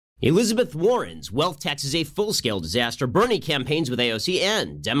Elizabeth Warren's wealth tax is a full-scale disaster. Bernie campaigns with AOC,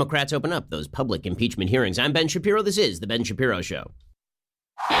 and Democrats open up those public impeachment hearings. I'm Ben Shapiro. This is The Ben Shapiro Show.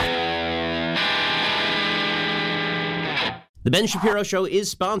 The Ben Shapiro Show is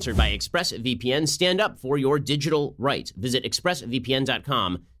sponsored by ExpressVPN. Stand up for your digital rights. Visit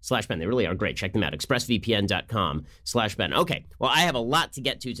expressvpn.com/Ben. They really are great. Check them out. expressvpn.com/Ben. Okay, well, I have a lot to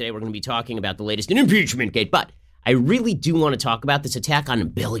get to today. We're going to be talking about the latest in impeachment gate, but I really do want to talk about this attack on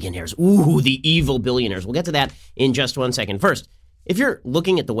billionaires. Ooh, the evil billionaires. We'll get to that in just 1 second. First, if you're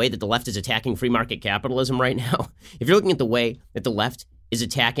looking at the way that the left is attacking free market capitalism right now, if you're looking at the way that the left is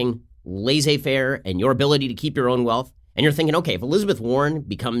attacking laissez-faire and your ability to keep your own wealth, and you're thinking, okay, if Elizabeth Warren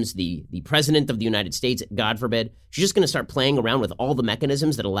becomes the president of the United States, God forbid, she's just going to start playing around with all the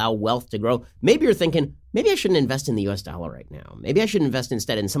mechanisms that allow wealth to grow. Maybe you're thinking, maybe I shouldn't invest in the U.S. dollar right now. Maybe I should invest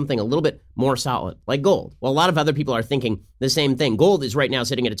instead in something a little bit more solid, like gold. Well, a lot of other people are thinking the same thing. Gold is right now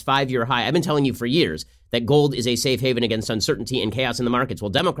sitting at its 5-year high. I've been telling you for years that gold is a safe haven against uncertainty and chaos in the markets.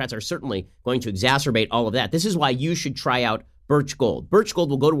 Well, Democrats are certainly going to exacerbate all of that. This is why you should try out Birch Gold. Birch Gold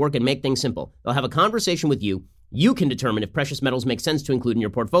will go to work and make things simple. They'll have a conversation with you. You can determine if precious metals make sense to include in your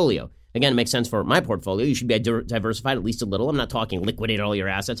portfolio. Again, it makes sense for my portfolio. You should be diversified at least a little. I'm not talking liquidate all your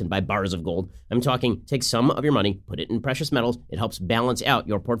assets and buy bars of gold. I'm talking take some of your money, put it in precious metals. It helps balance out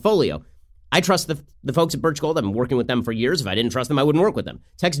your portfolio. I trust the folks at Birch Gold. I've been working with them for years. If I didn't trust them, I wouldn't work with them.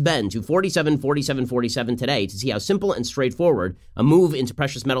 Text Ben to 474747 today to see how simple and straightforward a move into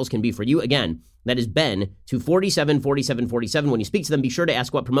precious metals can be for you. Again, that is Ben to 474747. When you speak to them, be sure to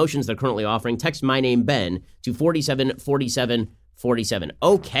ask what promotions they're currently offering. Text my name, Ben, to 474747.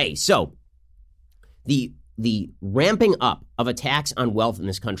 Okay, so the ramping up of attacks on wealth in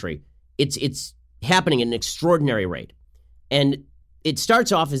this country, it's happening at an extraordinary rate. And it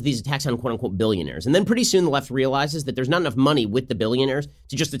starts off as these attacks on quote-unquote billionaires. And then pretty soon the left realizes that there's not enough money with the billionaires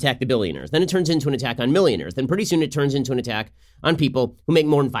to just attack the billionaires. Then it turns into an attack on millionaires. Then pretty soon it turns into an attack on people who make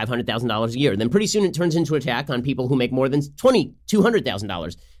more than $500,000 a year. Then pretty soon it turns into an attack on people who make more than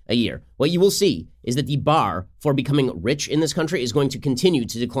 $200,000 a year. What you will see is that the bar for becoming rich in this country is going to continue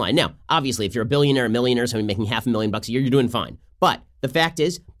to decline. Now, obviously, if you're a billionaire or millionaire, somebody making $500,000 a year, you're doing fine. But the fact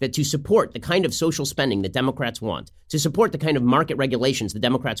is that to support the kind of social spending that Democrats want, to support the kind of market regulations the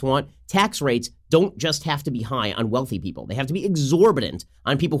Democrats want, tax rates don't just have to be high on wealthy people. They have to be exorbitant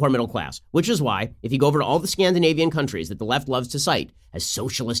on people who are middle class, which is why if you go over to all the Scandinavian countries that the left loves to cite as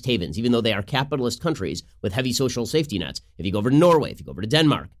socialist havens, even though they are capitalist countries with heavy social safety nets, if you go over to Norway, if you go over to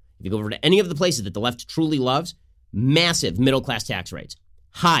Denmark, if you go over to any of the places that the left truly loves, massive middle-class tax rates.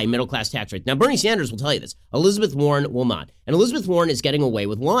 High middle-class tax rates. Now, Bernie Sanders will tell you this. Elizabeth Warren will not. And Elizabeth Warren is getting away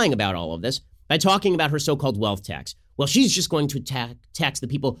with lying about all of this by talking about her so-called wealth tax. Well, she's just going to tax the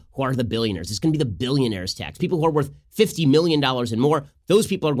people who are the billionaires. It's going to be the billionaires tax. People who are worth $50 million and more, those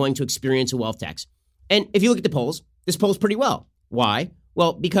people are going to experience a wealth tax. And if you look at the polls, this polls pretty well. Why?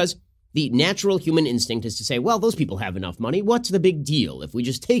 Well, because the natural human instinct is to say, well, those people have enough money. What's the big deal if we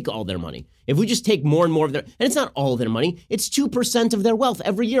just take all their money? If we just take more and more of their, and it's not all of their money, it's 2% of their wealth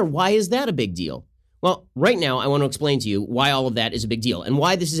every year. Why is that a big deal? Well, right now, I want to explain to you why all of that is a big deal and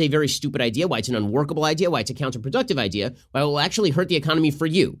why this is a very stupid idea, why it's an unworkable idea, why it's a counterproductive idea, why it will actually hurt the economy for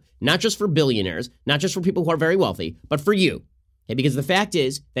you, not just for billionaires, not just for people who are very wealthy, but for you. Okay, because the fact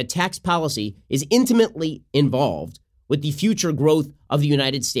is that tax policy is intimately involved with the future growth of the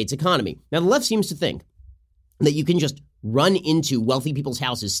United States economy. Now, the left seems to think that you can just run into wealthy people's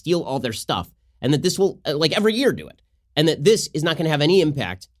houses, steal all their stuff, and that this will, like every year, do it. And that this is not going to have any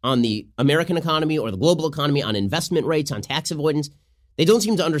impact on the American economy or the global economy, on investment rates, on tax avoidance. They don't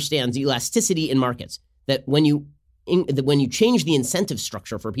seem to understand the elasticity in markets, that when you change the incentive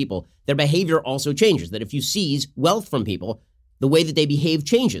structure for people, their behavior also changes, that if you seize wealth from people, the way that they behave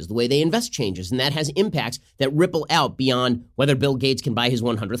changes, the way they invest changes, and that has impacts that ripple out beyond whether Bill Gates can buy his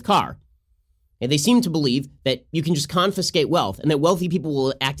 100th car. And they seem to believe that you can just confiscate wealth and that wealthy people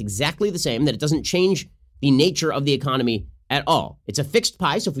will act exactly the same, that it doesn't change the nature of the economy at all. It's a fixed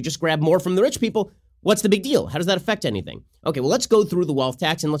pie, so if we just grab more from the rich people, what's the big deal? How does that affect anything? Okay, well, let's go through the wealth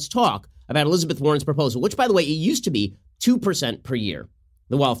tax and let's talk about Elizabeth Warren's proposal, which, by the way, it used to be 2% per year,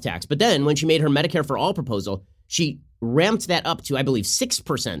 the wealth tax. But then when she made her Medicare for All proposal, she ramped that up to, I believe,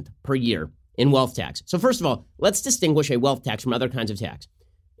 6% per year in wealth tax. So first of all, let's distinguish a wealth tax from other kinds of tax.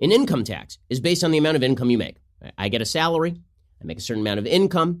 An income tax is based on the amount of income you make. I get a salary, I make a certain amount of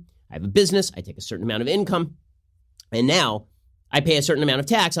income, I have a business, I take a certain amount of income, and now I pay a certain amount of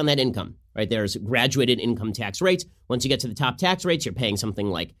tax on that income, right? There's graduated income tax rates. Once you get to the top tax rates, you're paying something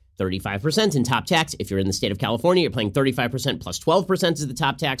like 35% in top tax. If you're in the state of California, you're paying 35% plus 12% is the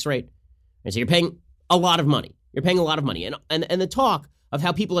top tax rate. And so you're paying a lot of money. You're paying a lot of money. And the talk of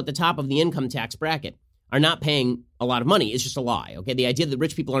how people at the top of the income tax bracket are not paying a lot of money is just a lie, okay? The idea that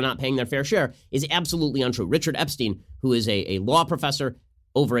rich people are not paying their fair share is absolutely untrue. Richard Epstein, who is a law professor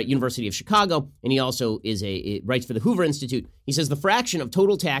over at University of Chicago, and he also writes for the Hoover Institute, he says the fraction of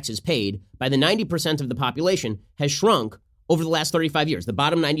total taxes paid by the 90% of the population has shrunk over the last 35 years, the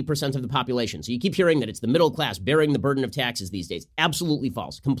bottom 90% of the population. So you keep hearing that it's the middle class bearing the burden of taxes these days. Absolutely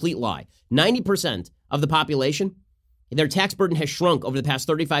false. Complete lie. 90% of the population, their tax burden has shrunk over the past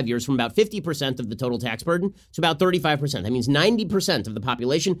 35 years from about 50% of the total tax burden to about 35%. That means 90% of the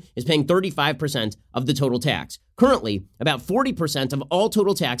population is paying 35% of the total tax. Currently, about 40% of all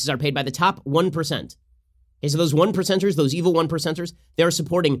total taxes are paid by the top 1%. Okay, so those 1%ers, those evil 1%ers, they're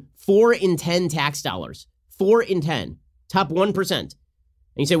supporting 4 in 10 tax dollars. 4 in 10. Top 1%. And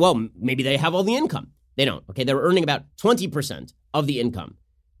you say, well, maybe they have all the income. They don't. Okay, they're earning about 20% of the income.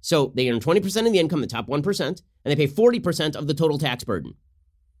 So they earn 20% of the income, the top 1%, and they pay 40% of the total tax burden.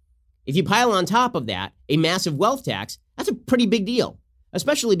 If you pile on top of that a massive wealth tax, that's a pretty big deal,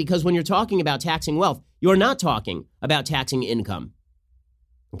 especially because when you're talking about taxing wealth, you're not talking about taxing income.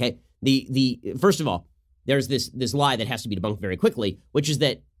 Okay, first of all, there's this lie that has to be debunked very quickly, which is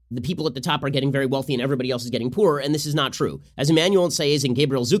that the people at the top are getting very wealthy and everybody else is getting poorer, and this is not true. As Emmanuel Saez and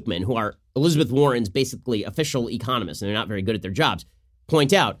Gabriel Zucman, who are Elizabeth Warren's basically official economists, and they're not very good at their jobs,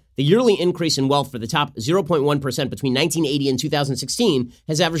 point out, the yearly increase in wealth for the top 0.1% between 1980 and 2016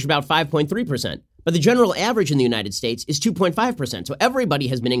 has averaged about 5.3%. But the general average in the United States is 2.5%. So everybody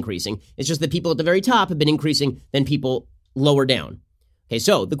has been increasing. It's just that people at the very top have been increasing than people lower down. Okay,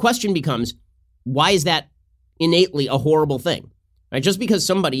 so the question becomes, why is that innately a horrible thing? Right? Just because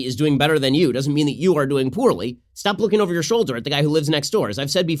somebody is doing better than you doesn't mean that you are doing poorly. Stop looking over your shoulder at the guy who lives next door. As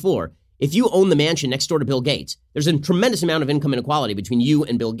I've said before, if you own the mansion next door to Bill Gates, there's a tremendous amount of income inequality between you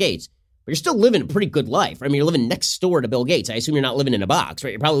and Bill Gates, but you're still living a pretty good life. I mean, you're living next door to Bill Gates. I assume you're not living in a box,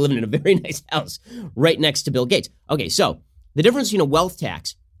 right? You're probably living in a very nice house right next to Bill Gates. Okay, so the difference between a wealth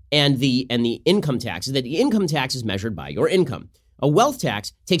tax and the income tax is that the income tax is measured by your income. A wealth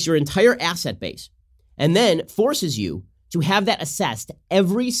tax takes your entire asset base and then forces you to have that assessed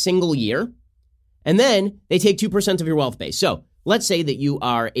every single year, and then they take 2% of your wealth base. So let's say that you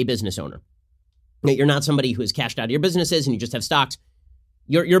are a business owner. You're not somebody who has cashed out of your businesses and you just have stocks.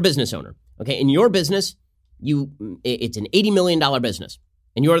 You're a business owner. Okay, in your business, it's an $80 million business,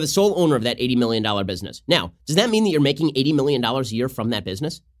 and you are the sole owner of that $80 million business. Now, does that mean that you're making $80 million a year from that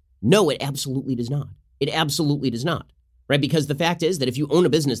business? No, it absolutely does not. It absolutely does not. Right? Because the fact is that if you own a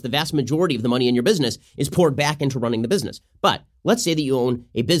business, the vast majority of the money in your business is poured back into running the business. But let's say that you own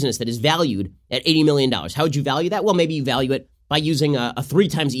a business that is valued at $80 million. How would you value that? Well, maybe you value it by using a 3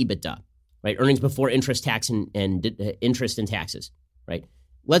 times EBITDA, right? Earnings before interest, tax, and interest and taxes, right?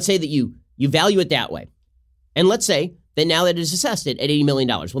 Let's say that you value it that way. And let's say that now that it is assessed at $80 million.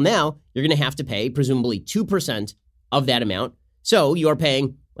 Well, now you're going to have to pay presumably 2% of that amount. So you are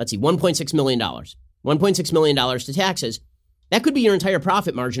paying, let's see, $1.6 million. $1.6 million to taxes. That could be your entire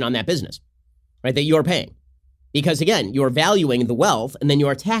profit margin on that business, right, that you are paying. Because, again, you are valuing the wealth and then you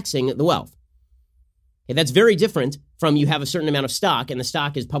are taxing the wealth. Okay, that's very different from you have a certain amount of stock and the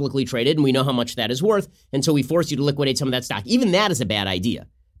stock is publicly traded and we know how much that is worth, and so we force you to liquidate some of that stock. Even that is a bad idea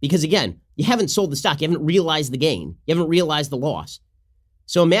because, again, you haven't sold the stock. You haven't realized the gain. You haven't realized the loss.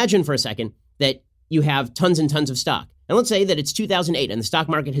 So imagine for a second that you have tons and tons of stock. And let's say that it's 2008 and the stock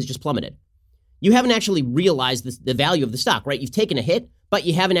market has just plummeted. You haven't actually realized the value of the stock, right? You've taken a hit, but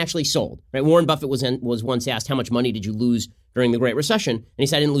you haven't actually sold, right? Warren Buffett was once asked, how much money did you lose during the Great Recession? And he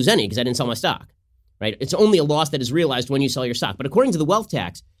said, I didn't lose any because I didn't sell my stock, right? It's only a loss that is realized when you sell your stock. But according to the wealth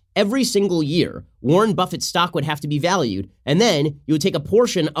tax, every single year, Warren Buffett's stock would have to be valued, and then you would take a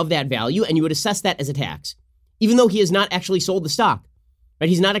portion of that value and you would assess that as a tax, even though he has not actually sold the stock,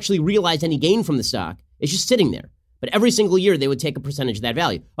 right? He's not actually realized any gain from the stock. It's just sitting there. But every single year, they would take a percentage of that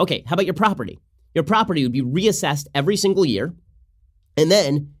value. Okay, how about your property? Your property would be reassessed every single year, and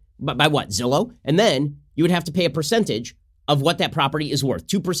then, by what, Zillow? And then you would have to pay a percentage of what that property is worth,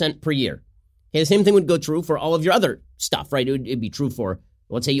 2% per year. Okay, the same thing would go true for all of your other stuff, right? It'd be true for,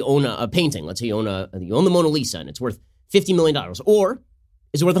 let's say you own a painting. Let's say you own the Mona Lisa, and it's worth $50 million. Or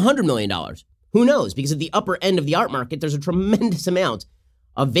is it worth $100 million? Who knows? Because at the upper end of the art market, there's a tremendous amount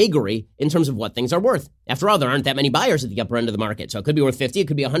of vagary in terms of what things are worth. After all, there aren't that many buyers at the upper end of the market. So it could be worth 50, it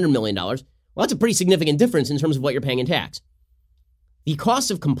could be $100 million. Well, that's a pretty significant difference in terms of what you're paying in tax. The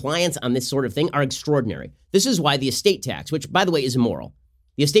costs of compliance on this sort of thing are extraordinary. This is why the estate tax, which, by the way, is immoral.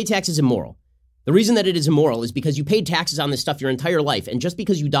 The estate tax is immoral. The reason that it is immoral is because you paid taxes on this stuff your entire life, and just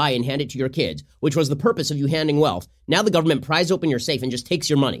because you die and hand it to your kids, which was the purpose of you handing wealth, now the government pries open your safe and just takes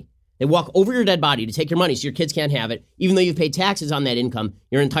your money. They walk over your dead body to take your money so your kids can't have it, even though you've paid taxes on that income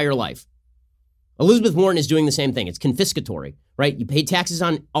your entire life. Elizabeth Warren is doing the same thing. It's confiscatory, right? You pay taxes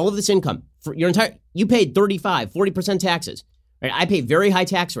on all of this income for your you paid 35, 40% taxes, right? I pay very high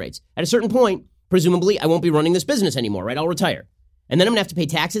tax rates. At a certain point, presumably, I won't be running this business anymore, right? I'll retire. And then I'm going to have to pay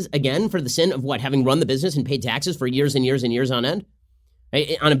taxes again for the sin of what? Having run the business and paid taxes for years and years and years on end?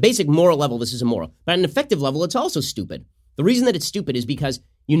 Right? On a basic moral level, this is immoral. But on an effective level, it's also stupid. The reason that it's stupid is because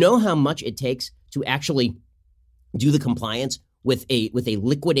you know how much it takes to actually do the compliance with a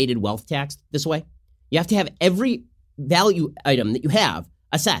liquidated wealth tax this way? You have to have every value item that you have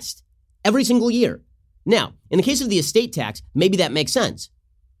assessed every single year. Now, in the case of the estate tax, maybe that makes sense.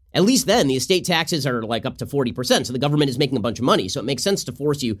 At least then, the estate taxes are like up to 40%, so the government is making a bunch of money, so it makes sense to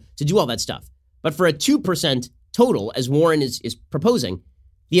force you to do all that stuff. But for a 2% total, as Warren is proposing,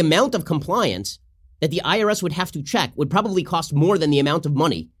 the amount of compliance that the IRS would have to check would probably cost more than the amount of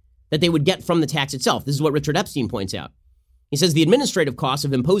money that they would get from the tax itself. This is what Richard Epstein points out. He says the administrative costs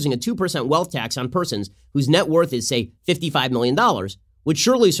of imposing a 2% wealth tax on persons whose net worth is, say, $55 million would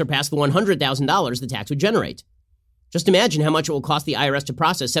surely surpass the $100,000 the tax would generate. Just imagine how much it will cost the IRS to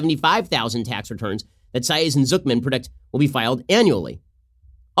process 75,000 tax returns that Saez and Zuckman predict will be filed annually.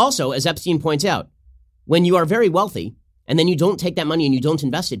 Also, as Epstein points out, when you are very wealthy and then you don't take that money and you don't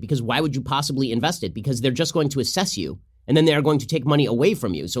invest it, because why would you possibly invest it? Because they're just going to assess you and then they are going to take money away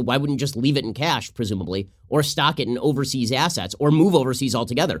from you. So why wouldn't you just leave it in cash, presumably, or stock it in overseas assets or move overseas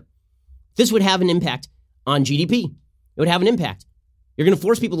altogether? This would have an impact on GDP. It would have an impact. You're going to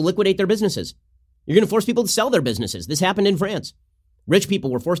force people to liquidate their businesses. You're going to force people to sell their businesses. This happened in France. Rich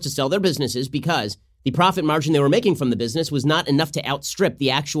people were forced to sell their businesses because the profit margin they were making from the business was not enough to outstrip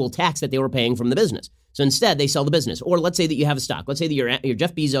the actual tax that they were paying from the business. So instead, they sell the business. Or let's say that you have a stock. Let's say that you're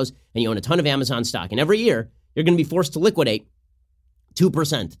Jeff Bezos and you own a ton of Amazon stock. And every year, you're going to be forced to liquidate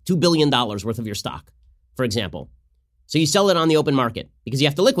 2%, $2 billion worth of your stock, for example. So you sell it on the open market because you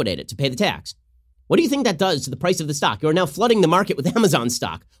have to liquidate it to pay the tax. What do you think that does to the price of the stock? You're now flooding the market with Amazon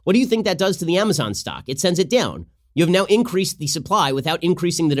stock. What do you think that does to the Amazon stock? It sends it down. You have now increased the supply without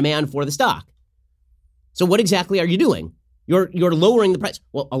increasing the demand for the stock. So what exactly are you doing? You're lowering the price.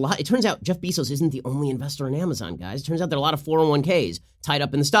 Well, it turns out Jeff Bezos isn't the only investor in Amazon, guys. It turns out there are a lot of 401ks tied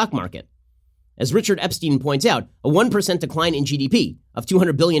up in the stock market. As Richard Epstein points out, a 1% decline in GDP of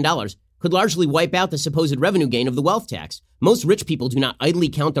 $200 billion could largely wipe out the supposed revenue gain of the wealth tax. Most rich people do not idly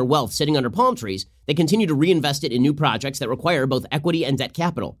count their wealth sitting under palm trees. They continue to reinvest it in new projects that require both equity and debt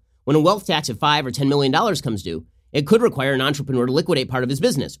capital. When a wealth tax of $5 or $10 million comes due, it could require an entrepreneur to liquidate part of his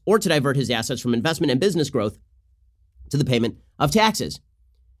business or to divert his assets from investment and business growth to the payment of taxes.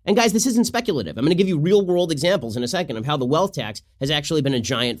 And guys, this isn't speculative. I'm going to give you real-world examples in a second of how the wealth tax has actually been a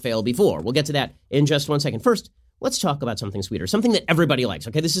giant fail before. We'll get to that in just 1 second. First, let's talk about something sweeter, something that everybody likes,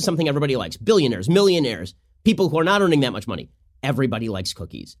 okay? This is something everybody likes. Billionaires, millionaires, people who are not earning that much money. Everybody likes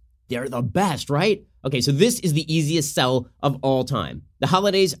cookies. They're the best, right? Okay, so this is the easiest sell of all time. The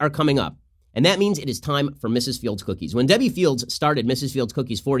holidays are coming up, and that means it is time for Mrs. Fields cookies. When Debbie Fields started Mrs. Fields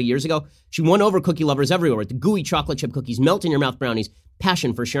cookies 40 years ago, she won over cookie lovers everywhere with the gooey chocolate chip cookies, melt-in-your-mouth brownies,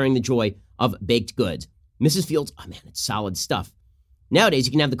 passion for sharing the joy of baked goods. Mrs. Fields, oh man, it's solid stuff. Nowadays,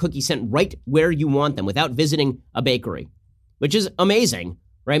 you can have the cookies sent right where you want them without visiting a bakery, which is amazing,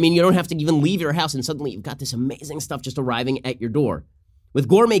 right? I mean, you don't have to even leave your house and suddenly you've got this amazing stuff just arriving at your door. With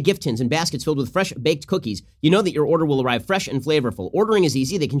gourmet gift tins and baskets filled with fresh baked cookies, you know that your order will arrive fresh and flavorful. Ordering is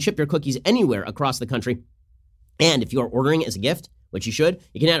easy. They can ship your cookies anywhere across the country. And if you are ordering as a gift, which you should,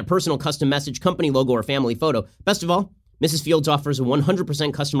 you can add a personal custom message, company logo, or family photo. Best of all, Mrs. Fields offers a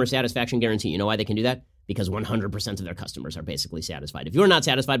 100% customer satisfaction guarantee. You know why they can do that? Because 100% of their customers are basically satisfied. If you're not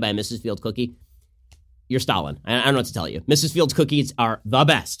satisfied by a Mrs. Fields cookie, you're stalling. I don't know what to tell you. Mrs. Fields cookies are the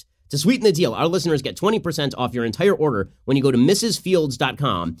best. To sweeten the deal, our listeners get 20% off your entire order when you go to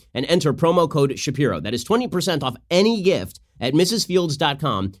mrsfields.com and enter promo code Shapiro. That is 20% off any gift at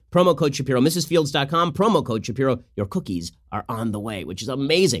mrsfields.com, promo code Shapiro. mrsfields.com, promo code Shapiro. Your cookies are on the way, which is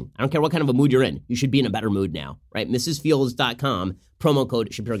amazing. I don't care what kind of a mood you're in. You should be in a better mood now, right? mrsfields.com, promo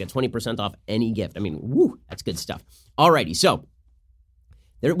code Shapiro. Get 20% off any gift. I mean, woo, that's good stuff. Alrighty, so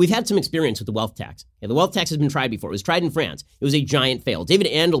we've had some experience with the wealth tax. Yeah, the wealth tax has been tried before. It was tried in France. It was a giant fail. David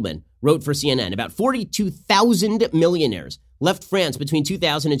Andelman wrote for CNN. About 42,000 millionaires left France between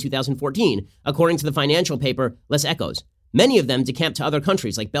 2000 and 2014, according to the financial paper Les Echos. Many of them decamped to other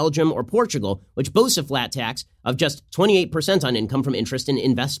countries like Belgium or Portugal, which boasts a flat tax of just 28% on income from interest and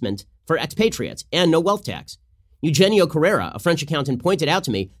investment for expatriates and no wealth tax. Eugenio Carrera, a French accountant, pointed out to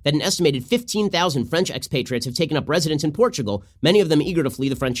me that an estimated 15,000 French expatriates have taken up residence in Portugal, many of them eager to flee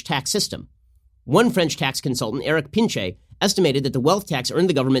the French tax system. One French tax consultant, Eric Pinche, estimated that the wealth tax earned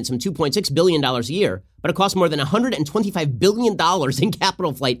the government some $2.6 billion a year, but it cost more than $125 billion in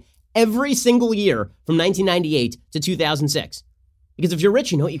capital flight every single year from 1998 to 2006. Because if you're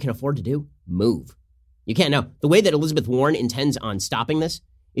rich, you know what you can afford to do? Move. You can't. Now, the way that Elizabeth Warren intends on stopping this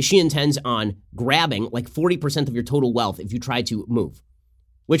is she intends on grabbing like 40% of your total wealth if you try to move.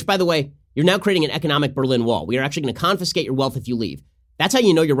 Which, by the way, you're now creating an economic Berlin Wall. We are actually going to confiscate your wealth if you leave. That's how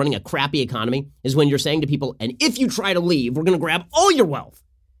you know you're running a crappy economy, is when you're saying to people, and if you try to leave, we're going to grab all your wealth.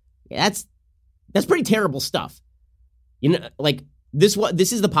 Yeah, that's pretty terrible stuff. You know, like this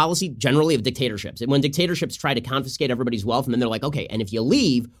is the policy generally of dictatorships. And when dictatorships try to confiscate everybody's wealth, and then they're like, okay, and if you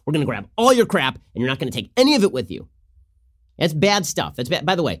leave, we're going to grab all your crap, and you're not going to take any of it with you. That's bad stuff. That's bad.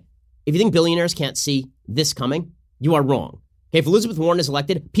 By the way, if you think billionaires can't see this coming, you are wrong. Okay, if Elizabeth Warren is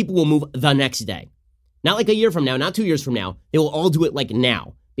elected, people will move the next day. Not like a year from now, not 2 years from now. They will all do it like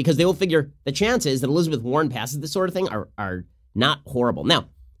now, because they will figure the chances that Elizabeth Warren passes this sort of thing are not horrible. Now,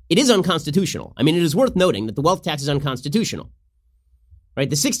 it is unconstitutional. I mean, it is worth noting that the wealth tax is unconstitutional. Right?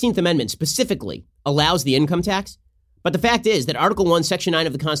 The 16th Amendment specifically allows the income tax, but the fact is that Article 1, Section 9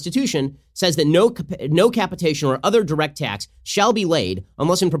 of the Constitution says that no capitation or other direct tax shall be laid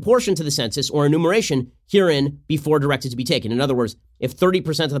unless in proportion to the census or enumeration herein before directed to be taken. In other words, if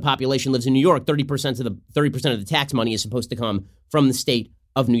 30% of the population lives in New York, 30% of the tax money is supposed to come from the state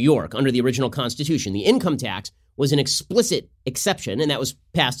of New York under the original Constitution. The income tax was an explicit exception, and that was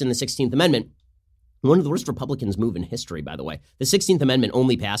passed in the 16th Amendment. One of the worst Republicans move in history, by the way. The 16th Amendment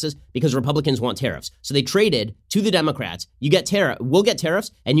only passes because Republicans want tariffs. So they traded to the Democrats. We'll get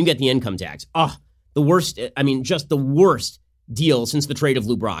tariffs, and you get the income tax. The worst. I mean, just the worst deal since the trade of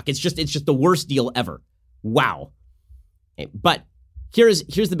Lou Brock. It's just the worst deal ever. Wow. But here's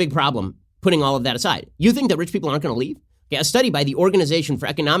the big problem. Putting all of that aside, you think that rich people aren't going to leave? Okay, a study by the Organization for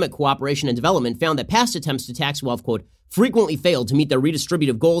Economic Cooperation and Development found that past attempts to tax wealth, quote, frequently failed to meet their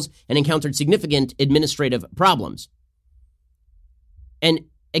redistributive goals and encountered significant administrative problems. And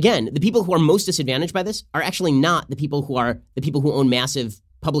again, the people who are most disadvantaged by this are actually not the people who own massive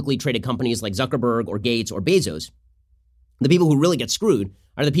publicly traded companies like Zuckerberg or Gates or Bezos. The people who really get screwed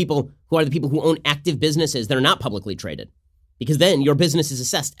are the people who own active businesses that are not publicly traded. Because then your business is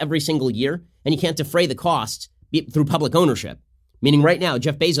assessed every single year and you can't defray the costs through public ownership. Meaning right now,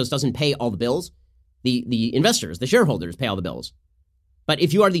 Jeff Bezos doesn't pay all the bills. The investors, the shareholders pay all the bills. But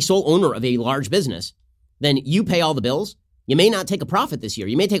if you are the sole owner of a large business, then you pay all the bills. You may not take a profit this year.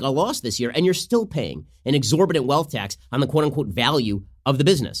 You may take a loss this year, and you're still paying an exorbitant wealth tax on the quote-unquote value of the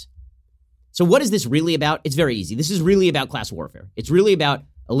business. So what is this really about? It's very easy. This is really about class warfare. It's really about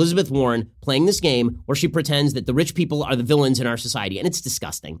Elizabeth Warren playing this game where she pretends that the rich people are the villains in our society. And it's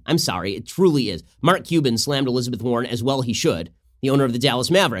disgusting. I'm sorry. It truly is. Mark Cuban slammed Elizabeth Warren as well he should, the owner of the Dallas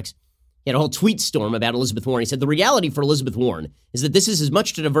Mavericks. He had a whole tweet storm about Elizabeth Warren. He said, the reality for Elizabeth Warren is that this is as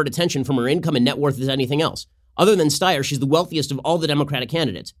much to divert attention from her income and net worth as anything else. Other than Steyer, she's the wealthiest of all the Democratic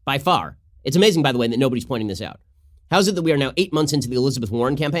candidates, by far. It's amazing, by the way, that nobody's pointing this out. How is it that we are now 8 months into the Elizabeth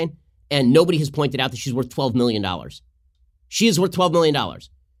Warren campaign and nobody has pointed out that she's worth $12 million? She is worth $12 million.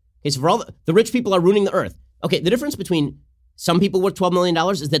 Okay, so for all the rich people are ruining the earth. Okay, the difference between some people worth $12 million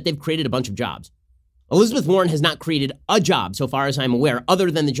is that they've created a bunch of jobs. Elizabeth Warren has not created a job, so far as I'm aware, other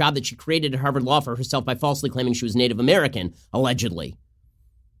than the job that she created at Harvard Law for herself by falsely claiming she was Native American, allegedly.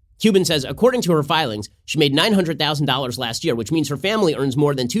 Cuban says, according to her filings, she made $900,000 last year, which means her family earns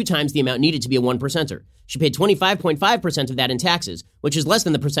more than 2 times the amount needed to be a one-percenter. She paid 25.5% of that in taxes, which is less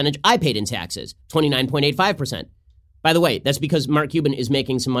than the percentage I paid in taxes, 29.85%. By the way, that's because Mark Cuban is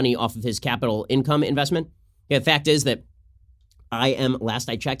making some money off of his capital income investment. Yeah, the fact is that last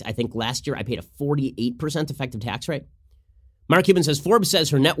I checked, I think last year I paid a 48% effective tax rate. Mark Cuban says Forbes says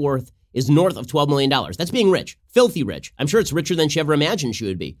her net worth is north of $12 million. That's being rich, filthy rich. I'm sure it's richer than she ever imagined she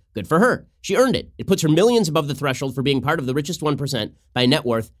would be. Good for her. She earned it. It puts her millions above the threshold for being part of the richest 1% by net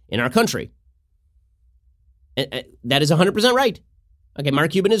worth in our country. That is 100% right. Okay,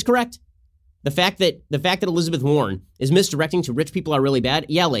 Mark Cuban is correct. The fact that Elizabeth Warren is misdirecting to rich people are really bad.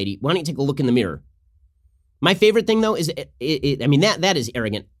 Yeah, lady, why don't you take a look in the mirror? My favorite thing, though, is, that is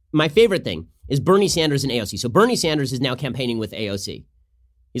arrogant. My favorite thing is Bernie Sanders and AOC. So Bernie Sanders is now campaigning with AOC.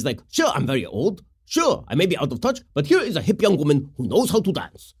 He's like, sure, I'm very old. Sure, I may be out of touch, but here is a hip young woman who knows how to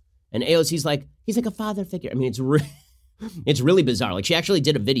dance. And AOC's like, he's like a father figure. I mean, it's really bizarre. Like, she actually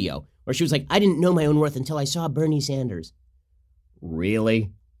did a video where she was like, I didn't know my own worth until I saw Bernie Sanders.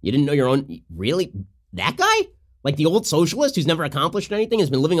 Really? You didn't know your own? Really? That guy? Like the old socialist who's never accomplished anything, has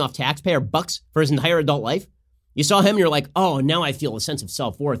been living off taxpayer bucks for his entire adult life? You saw him and you're like, oh, now I feel a sense of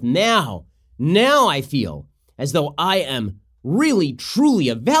self-worth. Now I feel as though I am really, truly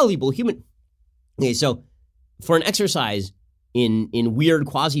a valuable human. Okay, so for an exercise in weird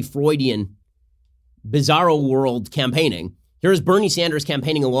quasi-Freudian bizarro world campaigning, here's Bernie Sanders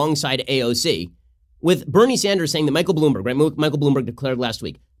campaigning alongside AOC, with Bernie Sanders saying that Michael Bloomberg, right? Michael Bloomberg declared last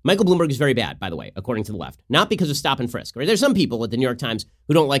week, Michael Bloomberg is very bad, by the way, according to the left. Not because of stop and frisk, right? There's some people at the New York Times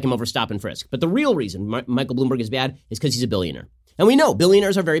who don't like him over stop and frisk. But the real reason Michael Bloomberg is bad is because he's a billionaire. And we know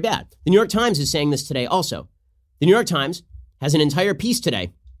billionaires are very bad. The New York Times is saying this today also. The New York Times has an entire piece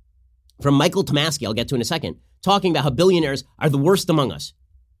today from Michael Tomasky, I'll get to in a second, talking about how billionaires are the worst among us.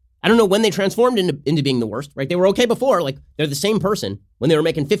 I don't know when they transformed into being the worst, right? They were okay before, like they're the same person when they were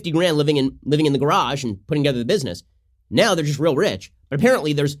making 50 grand living in the garage and putting together the business. Now they're just real rich. But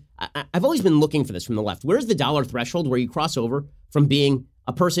apparently I've always been looking for this from the left. Where's the dollar threshold where you cross over from being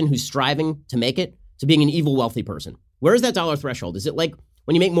a person who's striving to make it to being an evil, wealthy person? Where is that dollar threshold? Is it like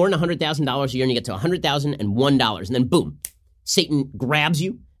when you make more than $100,000 a year and you get to $100,001 and then boom, Satan grabs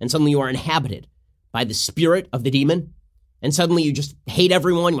you and suddenly you are inhabited by the spirit of the demon? And suddenly you just hate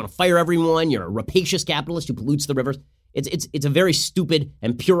everyone, you want to fire everyone, you're a rapacious capitalist who pollutes the rivers. It's a very stupid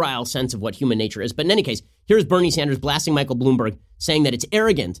and puerile sense of what human nature is. But in any case, here's Bernie Sanders blasting Michael Bloomberg, saying that it's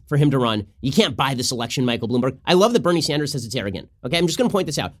arrogant for him to run. You can't buy this election, Michael Bloomberg. I love that Bernie Sanders says it's arrogant. Okay, I'm just going to point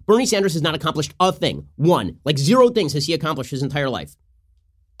this out. Bernie Sanders has not accomplished a thing. One, like 0 things has he accomplished his entire life.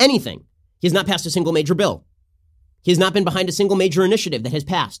 Anything. He has not passed a single major bill. He has not been behind a single major initiative that has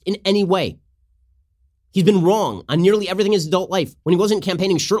passed in any way. He's been wrong on nearly everything in his adult life. When he wasn't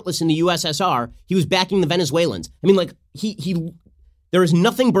campaigning shirtless in the USSR, he was backing the Venezuelans. I mean, like, there is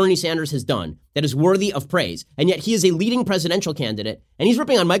nothing Bernie Sanders has done that is worthy of praise. And yet he is a leading presidential candidate. And he's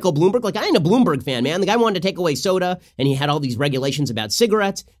ripping on Michael Bloomberg. Like, I ain't a Bloomberg fan, man. The guy wanted to take away soda. And he had all these regulations about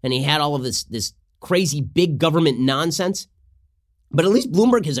cigarettes. And he had all of this crazy big government nonsense. But at least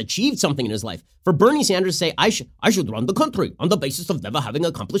Bloomberg has achieved something in his life. For Bernie Sanders to say, I should run the country on the basis of never having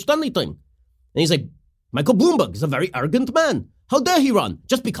accomplished anything. And he's like, Michael Bloomberg is a very arrogant man. How dare he run?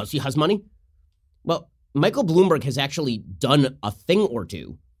 Just because he has money? Well, Michael Bloomberg has actually done a thing or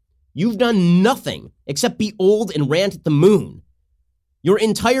two. You've done nothing except be old and rant at the moon. Your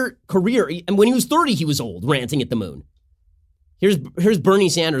entire career, and when he was 30, he was old, ranting at the moon. Here's Bernie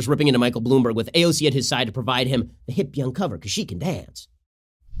Sanders ripping into Michael Bloomberg with AOC at his side to provide him the hip young cover because she can dance.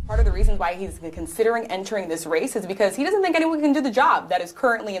 Part of the reason why he's considering entering this race is because he doesn't think anyone can do the job that is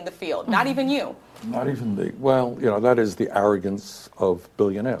currently in the field, not even you. Not even me. Well, that is the arrogance of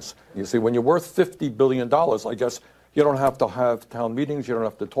billionaires. You see, when you're worth $50 billion, I guess you don't have to have town meetings. You don't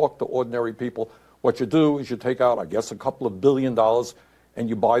have to talk to ordinary people. What you do is you take out, I guess, a couple of $1 billion and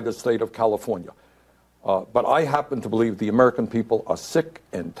you buy the state of California. But I happen to believe the American people are sick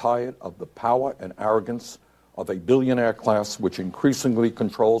and tired of the power and arrogance of a billionaire class which increasingly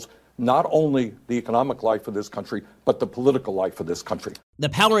controls not only the economic life of this country, but the political life of this country. The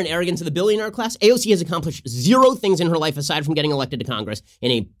power and arrogance of the billionaire class. AOC has accomplished 0 things in her life aside from getting elected to Congress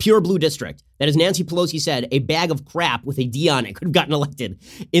in a pure blue district. That, as Nancy Pelosi said, a bag of crap with a D on it could have gotten elected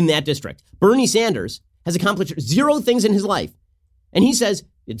in that district. Bernie Sanders has accomplished 0 things in his life. And he says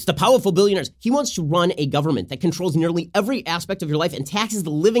it's the powerful billionaires. He wants to run a government that controls nearly every aspect of your life and taxes the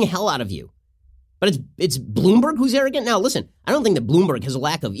living hell out of you. But it's Bloomberg who's arrogant? Now, listen, I don't think that Bloomberg has a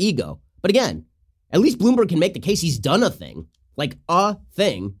lack of ego. But again, at least Bloomberg can make the case he's done a thing, like a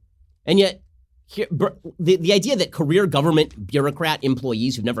thing. And yet, the idea that career government bureaucrat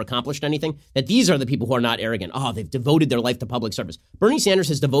employees who've never accomplished anything, that these are the people who are not arrogant. Oh, they've devoted their life to public service. Bernie Sanders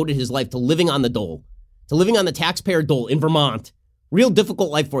has devoted his life to living on the dole, to living on the taxpayer dole in Vermont. Real difficult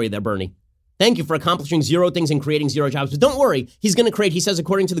life for you there, Bernie. Thank you for accomplishing 0 things and creating 0 jobs. But don't worry, he's going to create, he says,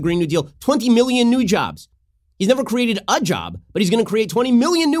 according to the Green New Deal, 20 million new jobs. He's never created a job, but he's going to create 20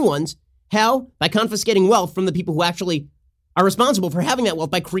 million new ones. How? By confiscating wealth from the people who actually are responsible for having that wealth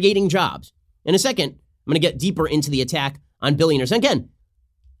by creating jobs. In a second, I'm going to get deeper into the attack on billionaires. And again,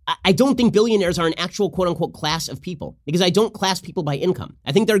 I don't think billionaires are an actual quote-unquote class of people because I don't class people by income.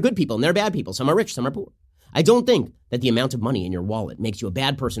 I think they're good people and they're bad people. Some are rich, some are poor. I don't think that the amount of money in your wallet makes you a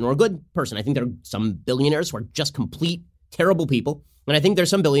bad person or a good person. I think there are some billionaires who are just complete terrible people. And I think there's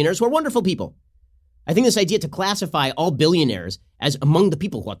some billionaires who are wonderful people. I think this idea to classify all billionaires as among the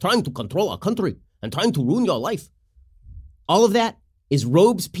people who are trying to control our country and trying to ruin your life, all of that is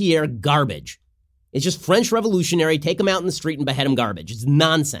Robespierre garbage. It's just French revolutionary, take them out in the street and behead them garbage. It's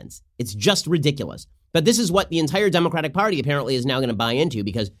nonsense. It's just ridiculous. But this is what the entire Democratic Party apparently is now going to buy into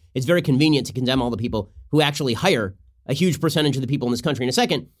because it's very convenient to condemn all the people who actually hire a huge percentage of the people in this country. In a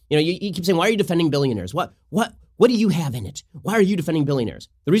second, you keep saying, why are you defending billionaires? What do you have in it? Why are you defending billionaires?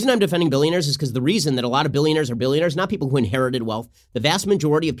 The reason I'm defending billionaires is because the reason that a lot of billionaires are billionaires, not people who inherited wealth. The vast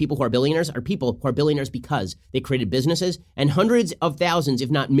majority of people who are billionaires are people who are billionaires because they created businesses and hundreds of thousands, if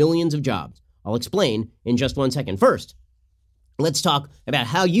not millions of jobs. I'll explain in just 1 second. First, let's talk about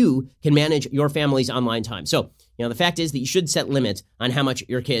how you can manage your family's online time. So, the fact is that you should set limits on how much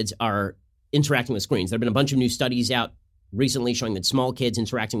your kids are interacting with screens. There have been a bunch of new studies out recently showing that small kids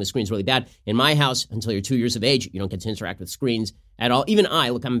interacting with screens is really bad. In my house, until you're 2 years of age, you don't get to interact with screens at all. Even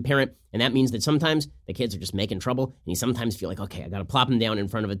I'm a parent, and that means that sometimes the kids are just making trouble, and you sometimes feel like, okay, I got to plop them down in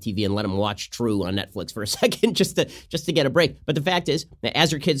front of a TV and let them watch True on Netflix for a second just to get a break. But the fact is that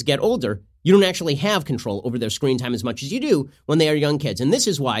as your kids get older, you don't actually have control over their screen time as much as you do when they are young kids. And this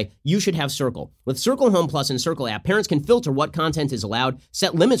is why you should have Circle. With Circle Home Plus and Circle app, parents can filter what content is allowed,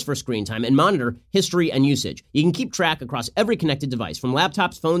 set limits for screen time, and monitor history and usage. You can keep track across every connected device, from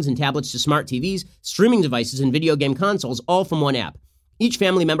laptops, phones, and tablets to smart TVs, streaming devices, and video game consoles, all from one app. Each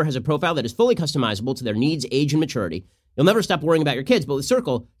family member has a profile that is fully customizable to their needs, age, and maturity. You'll never stop worrying about your kids, but with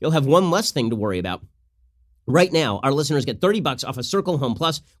Circle, you'll have one less thing to worry about. Right now, our listeners get $30 off a Circle Home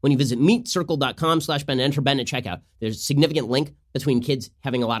Plus when you visit meetcircle.com/Ben and enter Ben at checkout. There's a significant link between kids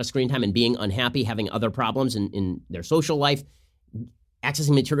having a lot of screen time and being unhappy, having other problems in their social life,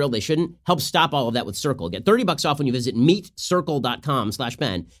 accessing material they shouldn't. Help stop all of that with Circle. Get $30 off when you visit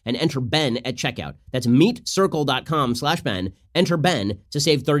meetcircle.com/Ben and enter Ben at checkout. That's meetcircle.com/Ben. Enter Ben to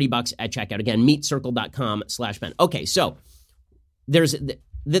save $30 at checkout. Again, meetcircle.com/Ben. Okay, so there's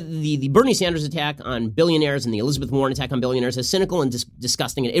the Bernie Sanders attack on billionaires and the Elizabeth Warren attack on billionaires is cynical and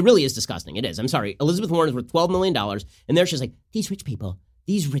disgusting. It really is disgusting. It is. I'm sorry. Elizabeth Warren is worth $12 million, and there she's like, these rich people,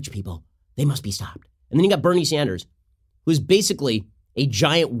 they must be stopped. And then you got Bernie Sanders, who's basically a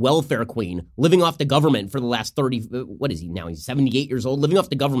giant welfare queen living off the government for the last 30, what is he now? He's 78 years old, living off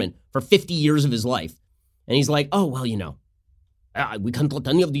the government for 50 years of his life. And he's like, oh, well, we can't let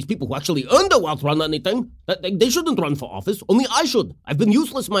any of these people who actually earn the wealth run anything. They shouldn't run for office. Only I should. I've been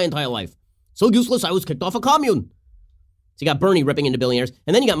useless my entire life. So useless, I was kicked off a commune. So you got Bernie ripping into billionaires.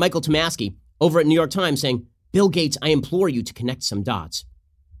 And then you got Michael Tomasky over at New York Times saying, Bill Gates, I implore you to connect some dots.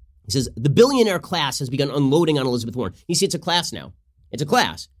 He says, the billionaire class has begun unloading on Elizabeth Warren. You see, it's a class now. It's a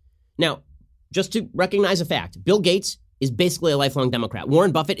class. Now, just to recognize a fact, Bill Gates is basically a lifelong Democrat.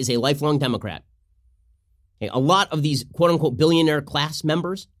 Warren Buffett is a lifelong Democrat. A lot of these quote-unquote billionaire class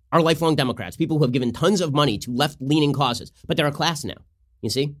members are lifelong Democrats, people who have given tons of money to left-leaning causes, but they're a class now,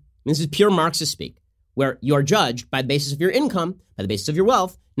 you see? This is pure Marxist speak, where you are judged by the basis of your income, by the basis of your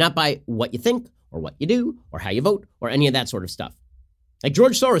wealth, not by what you think or what you do or how you vote or any of that sort of stuff. Like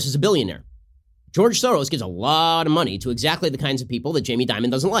George Soros is a billionaire. George Soros gives a lot of money to exactly the kinds of people that Jamie Dimon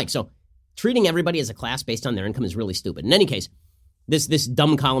doesn't like. So treating everybody as a class based on their income is really stupid. In any case, this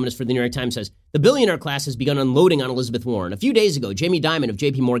dumb columnist for the New York Times says, the billionaire class has begun unloading on Elizabeth Warren. A few days ago, Jamie Dimon of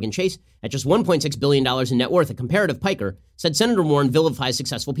J.P. Morgan Chase, at just $1.6 billion in net worth, a comparative piker, said Senator Warren vilifies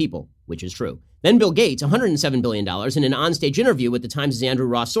successful people, which is true. Then Bill Gates, $107 billion, in an onstage interview with the Times' Andrew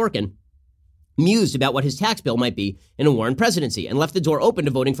Ross Sorkin, mused about what his tax bill might be in a Warren presidency and left the door open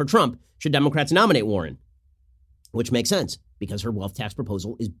to voting for Trump should Democrats nominate Warren, which makes sense because her wealth tax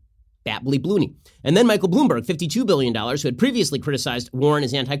proposal is batly bloony. And then Michael Bloomberg, $52 billion, who had previously criticized Warren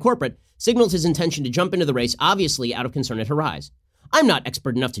as anti-corporate, signaled his intention to jump into the race, obviously out of concern at her rise. I'm not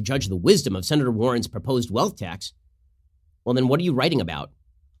expert enough to judge the wisdom of Senator Warren's proposed wealth tax. Well, then what are you writing about?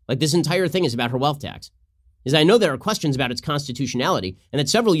 Like, this entire thing is about her wealth tax. As I know there are questions about its constitutionality, and that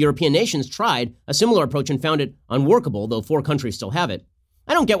several European nations tried a similar approach and found it unworkable, though 4 countries still have it.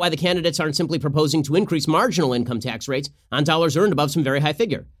 I don't get why the candidates aren't simply proposing to increase marginal income tax rates on dollars earned above some very high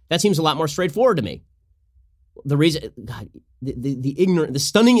figure. That seems a lot more straightforward to me. The reason, God, the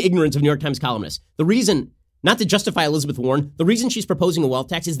stunning ignorance of New York Times columnists. The reason, not to justify Elizabeth Warren, the reason she's proposing a wealth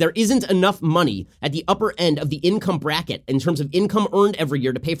tax is there isn't enough money at the upper end of the income bracket in terms of income earned every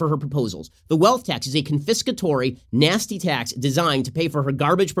year to pay for her proposals. The wealth tax is a confiscatory, nasty tax designed to pay for her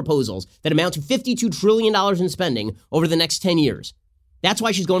garbage proposals that amount to $52 trillion in spending over the next 10 years. That's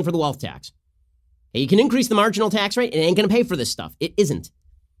why she's going for the wealth tax. Hey, you can increase the marginal tax rate. It ain't going to pay for this stuff. It isn't.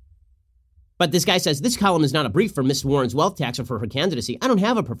 But this guy says, this column is not a brief for Miss Warren's wealth tax or for her candidacy. I don't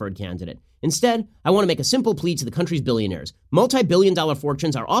have a preferred candidate. Instead, I want to make a simple plea to the country's billionaires. Multi-billion-dollar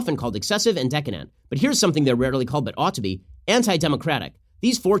fortunes are often called excessive and decadent. But here's something they're rarely called but ought to be: anti-democratic.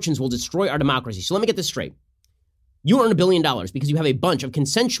 These fortunes will destroy our democracy. So let me get this straight. You earn $1 billion because you have a bunch of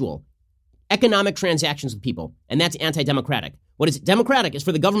consensual economic transactions with people, and that's anti-democratic. What is democratic is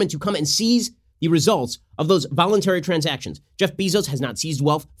for the government to come and seize the results of those voluntary transactions. Jeff Bezos has not seized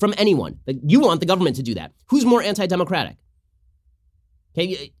wealth from anyone. You want the government to do that. Who's more anti-democratic?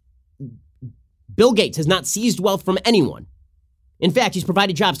 Okay, Bill Gates has not seized wealth from anyone. In fact, he's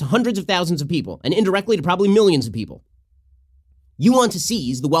provided jobs to hundreds of thousands of people and indirectly to probably millions of people. You want to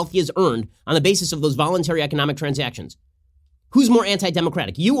seize the wealth he has earned on the basis of those voluntary economic transactions. Who's more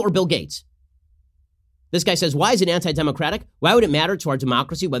anti-democratic, you or Bill Gates? This guy says, why is it anti-democratic? Why would it matter to our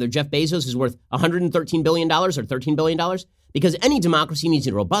democracy whether Jeff Bezos is worth $113 billion or $13 billion? Because any democracy needs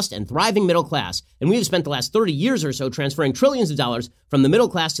a robust and thriving middle class. And we have spent the last 30 years or so transferring trillions of dollars from the middle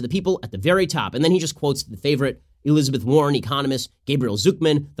class to the people at the very top. And then he just quotes the favorite Elizabeth Warren economist, Gabriel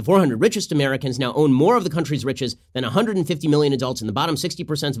Zucman. The 400 richest Americans now own more of the country's riches than 150 million adults in the bottom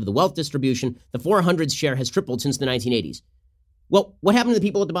 60% of the wealth distribution. The 400's share has tripled since the 1980s. Well, what happened to the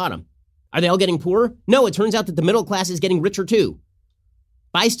people at the bottom? Are they all getting poorer? No, it turns out that the middle class is getting richer too.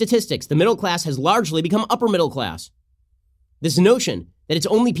 By statistics, the middle class has largely become upper middle class. This notion that it's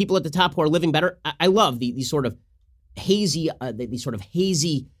only people at the top who are living better, I love the sort of hazy,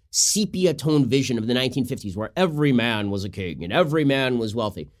 sepia-toned vision of the 1950s where every man was a king and every man was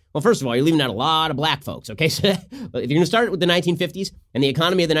wealthy. Well, first of all, you're leaving out a lot of black folks, okay? So if you're going to start with the 1950s and the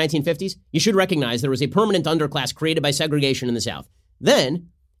economy of the 1950s, you should recognize there was a permanent underclass created by segregation in the South. Then,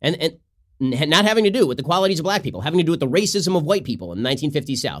 and not having to do with the qualities of black people, having to do with the racism of white people in the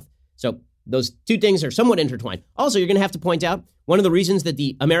 1950s South. So those two things are somewhat intertwined. Also, you're going to have to point out one of the reasons that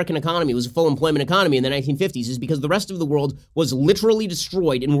the American economy was a full employment economy in the 1950s is because the rest of the world was literally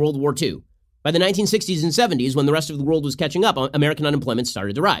destroyed in World War II. By the 1960s and 70s, when the rest of the world was catching up, American unemployment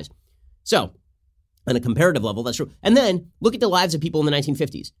started to rise. So, on a comparative level, that's true. And then look at the lives of people in the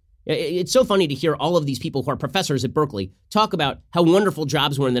 1950s. It's so funny to hear all of these people who are professors at Berkeley talk about how wonderful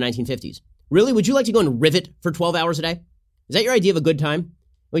jobs were in the 1950s. Really? Would you like to go and rivet for 12 hours a day? Is that your idea of a good time?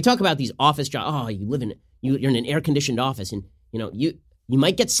 When we talk about these office jobs, you're in an air-conditioned office and, you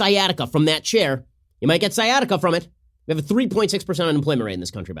might get sciatica from that chair. You might get sciatica from it. We have a 3.6% unemployment rate in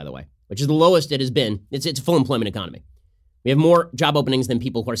this country, by the way, which is the lowest it has been. It's a full employment economy. We have more job openings than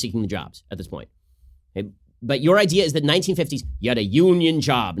people who are seeking the jobs at this point. Okay? But your idea is that in the 1950s, you had a union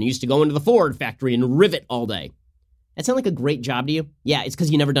job and you used to go into the Ford factory and rivet all day. That sound like a great job to you? Yeah, it's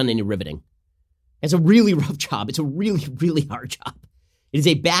because you've never done any riveting. It's a really rough job. It's a really, really hard job. It is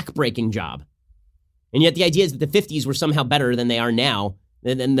a back-breaking job. And yet the idea is that the 50s were somehow better than they are now,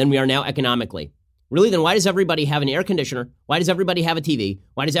 than we are now economically. Really, then why does everybody have an air conditioner? Why does everybody have a TV?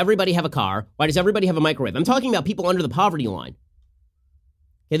 Why does everybody have a car? Why does everybody have a microwave? I'm talking about people under the poverty line.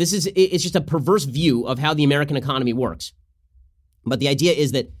 Okay, it's just a perverse view of how the American economy works. But the idea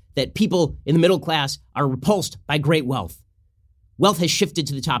is that people in the middle class are repulsed by great wealth. Wealth has shifted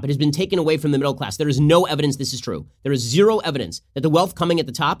to the top. It has been taken away from the middle class. There is no evidence this is true. There is zero evidence that the wealth coming at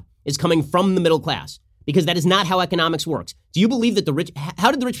the top is coming from the middle class, because that is not how economics works. Do you believe that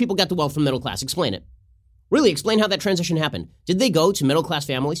how did the rich people get the wealth from the middle class? Explain it. Really, explain how that transition happened. Did they go to middle class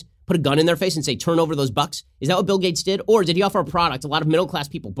families, put a gun in their face and say, turn over those bucks? Is that what Bill Gates did? Or did he offer a product a lot of middle class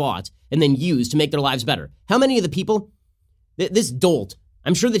people bought and then used to make their lives better? How many of the people, this dolt,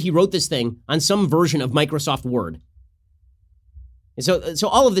 I'm sure that he wrote this thing on some version of Microsoft Word. And so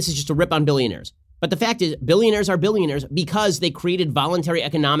all of this is just a rip on billionaires. But the fact is, billionaires are billionaires because they created voluntary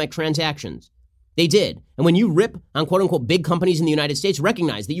economic transactions. They did. And when you rip on quote-unquote big companies in the United States,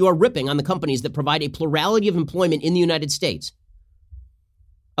 recognize that you are ripping on the companies that provide a plurality of employment in the United States.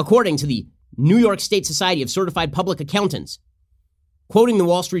 According to the New York State Society of Certified Public Accountants, quoting the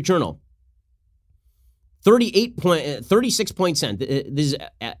Wall Street Journal, 36 points, this is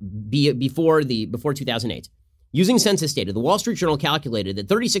before 2008. Using census data, the Wall Street Journal calculated that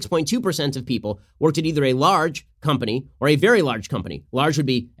 36.2% of people worked at either a large company or a very large company. Large would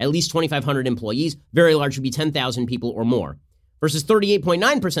be at least 2,500 employees. Very large would be 10,000 people or more. Versus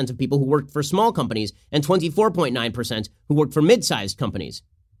 38.9% of people who worked for small companies and 24.9% who worked for mid-sized companies.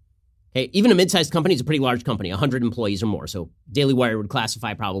 Okay, even a mid-sized company is a pretty large company, 100 employees or more. So Daily Wire would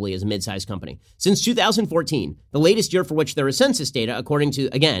classify probably as a mid-sized company. Since 2014, the latest year for which there is census data, according to,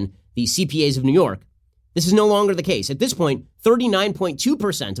 again, the CPAs of New York, this is no longer the case. At this point,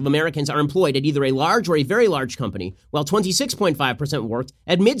 39.2% of Americans are employed at either a large or a very large company, while 26.5% worked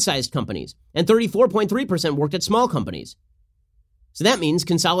at mid-sized companies, and 34.3% worked at small companies. So that means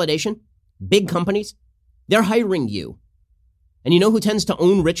consolidation, big companies, they're hiring you. And you know who tends to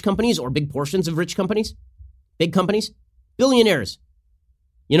own rich companies or big portions of rich companies? Big companies? Billionaires.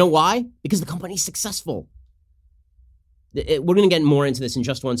 You know why? Because the company's successful. We're going to get more into this in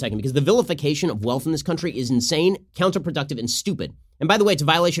just 1 second, because the vilification of wealth in this country is insane, counterproductive, and stupid. And by the way, it's a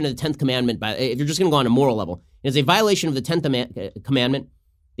violation of the 10th commandment. If you're just going to go on a moral level, it's a violation of the 10th commandment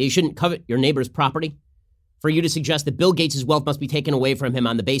that you shouldn't covet your neighbor's property. For you to suggest that Bill Gates' wealth must be taken away from him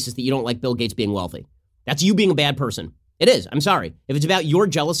on the basis that you don't like Bill Gates being wealthy. That's you being a bad person. It is. I'm sorry. If it's about your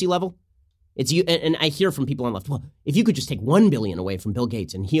jealousy level, it's you. And I hear from people on the left, well, if you could just take $1 billion away from Bill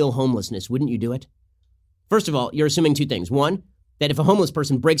Gates and heal homelessness, wouldn't you do it? First of all, you're assuming two things. One, that if a homeless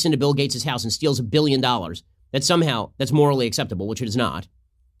person breaks into Bill Gates' house and steals $1 billion, that somehow that's morally acceptable, which it is not.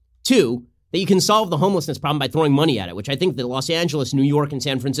 Two, that you can solve the homelessness problem by throwing money at it, which I think that Los Angeles, New York, and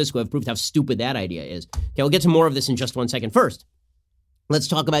San Francisco have proved how stupid that idea is. Okay, we'll get to more of this in just 1 second. First, let's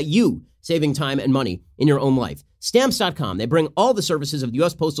talk about you saving time and money in your own life. Stamps.com, they bring all the services of the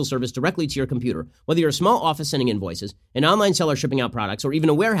U.S. Postal Service directly to your computer. Whether you're a small office sending invoices, an online seller shipping out products, or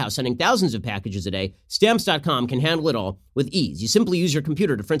even a warehouse sending thousands of packages a day, Stamps.com can handle it all with ease. You simply use your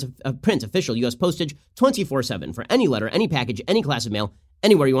computer to print official U.S. postage 24/7 for any letter, any package, any class of mail,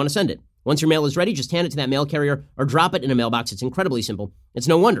 anywhere you want to send it. Once your mail is ready, just hand it to that mail carrier or drop it in a mailbox. It's incredibly simple. It's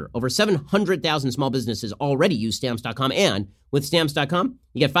no wonder over 700,000 small businesses already use Stamps.com, and with Stamps.com,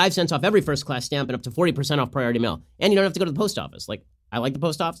 you get 5 cents off every first-class stamp and up to 40% off priority mail. And you don't have to go to the post office. Like, I like the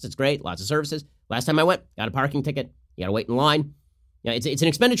post office. It's great. Lots of services. Last time I went, got a parking ticket. You got to wait in line. Yeah, it's an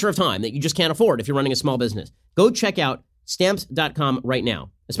expenditure of time that you just can't afford if you're running a small business. Go check out Stamps.com right now,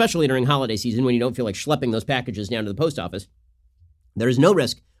 especially during holiday season when you don't feel like schlepping those packages down to the post office. There is no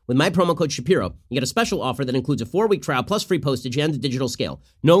risk. With my promo code Shapiro, you get a special offer that includes a 4-week trial plus free postage and a digital scale.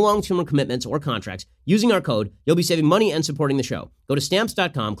 No long-term commitments or contracts. Using our code, you'll be saving money and supporting the show. Go to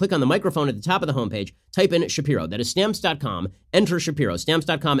Stamps.com, click on the microphone at the top of the homepage, type in Shapiro. That is Stamps.com, enter Shapiro.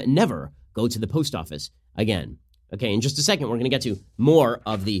 Stamps.com, never go to the post office again. Okay, in just a second, we're going to get to more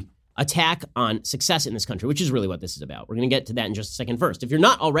of the attack on success in this country, which is really what this is about. We're going to get to that in just a second. First, if you're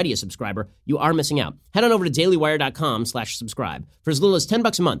not already a subscriber, you are missing out. Head on over to dailywire.com/subscribe. For as little as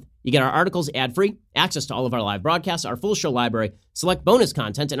 $10 a month, you get our articles ad-free, access to all of our live broadcasts, our full show library, select bonus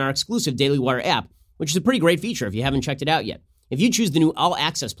content, and our exclusive Daily Wire app, which is a pretty great feature if you haven't checked it out yet. If you choose the new All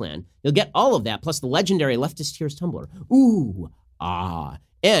Access plan, you'll get all of that, plus the legendary Leftist Tears Tumblr. Ooh, ah.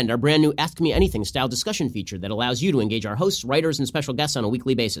 And our brand new Ask Me Anything style discussion feature that allows you to engage our hosts, writers, and special guests on a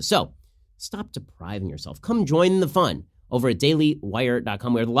weekly basis. So stop depriving yourself. Come join the fun over at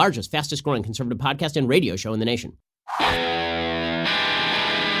dailywire.com. We are the largest, fastest growing conservative podcast and radio show in the nation.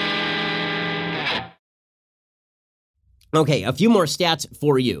 Okay, a few more stats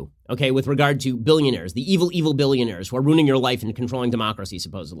for you, okay, with regard to billionaires, the evil, evil billionaires who are ruining your life and controlling democracy,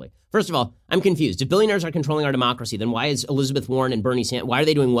 supposedly. First of all, I'm confused. If billionaires are controlling our democracy, then why is Elizabeth Warren and Bernie Sanders, why are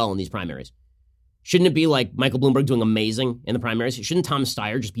they doing well in these primaries? Shouldn't it be like Michael Bloomberg doing amazing in the primaries? Shouldn't Tom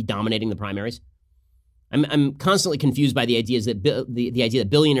Steyer just be dominating the primaries? I'm constantly confused by the ideas that the idea that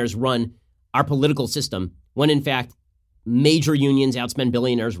billionaires run our political system when, in fact, major unions outspend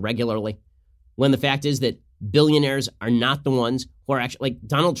billionaires regularly. When the fact is that billionaires are not the ones who are actually, like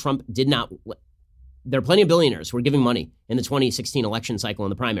Donald Trump did not, there are plenty of billionaires who are giving money in the 2016 election cycle in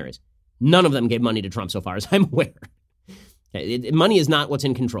the primaries. None of them gave money to Trump so far as I'm aware. Money is not what's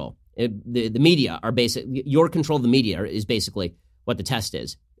in control. The media are basic. Your control of the media is basically what the test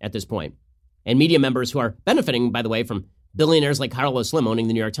is at this point. And media members who are benefiting, by the way, from billionaires like Carlos Slim owning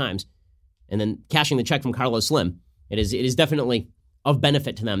the New York Times and then cashing the check from Carlos Slim, it is definitely of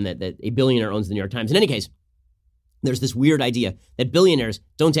benefit to them that a billionaire owns the New York Times. In any case, there's this weird idea that billionaires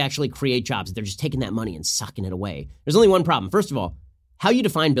don't actually create jobs. They're just taking that money and sucking it away. There's only one problem. First of all, how you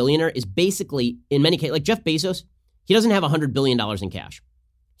define billionaire is basically, in many cases, like Jeff Bezos, he doesn't have $100 billion in cash.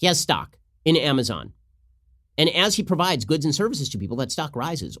 He has stock in Amazon. And as he provides goods and services to people, that stock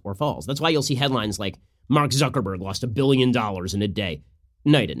rises or falls. That's why you'll see headlines like, Mark Zuckerberg lost $1 billion in a day.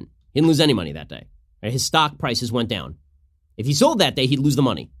 No, he didn't. He didn't lose any money that day. His stock prices went down. If he sold that day, he'd lose the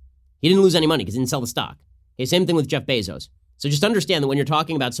money. He didn't lose any money because he didn't sell the stock. Okay, same thing with Jeff Bezos. So just understand that when you're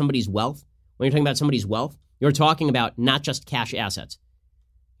talking about somebody's wealth, you're talking about not just cash assets.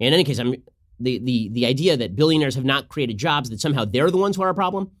 In any case, the idea that billionaires have not created jobs, that somehow they're the ones who are a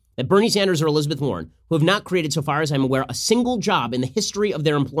problem, that Bernie Sanders or Elizabeth Warren, who have not created, so far as I'm aware, a single job in the history of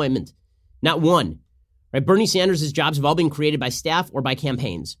their employment, not one. Right? Bernie Sanders' jobs have all been created by staff or by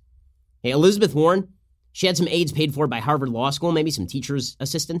campaigns. Hey, Elizabeth Warren, she had some aides paid for by Harvard Law School, maybe some teachers'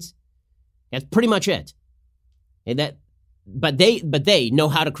 assistants. That's pretty much it. But they know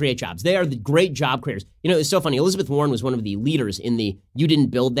how to create jobs. They are the great job creators. You know, it's so funny. Elizabeth Warren was one of the leaders in the "you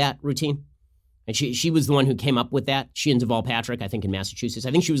didn't build that" routine. And she was the one who came up with that. She and Deval Patrick, I think, in Massachusetts.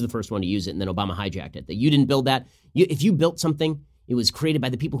 I think she was the first one to use it, and then Obama hijacked it. That you didn't build that. If you built something, it was created by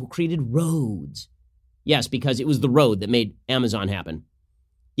the people who created roads. Yes, because it was the road that made Amazon happen.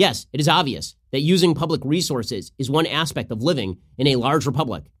 Yes, it is obvious that using public resources is one aspect of living in a large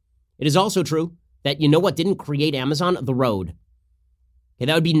republic. It is also true that you know what didn't create Amazon? The road. Okay,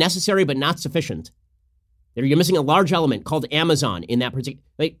 that would be necessary but not sufficient. You're missing a large element called Amazon in that particular.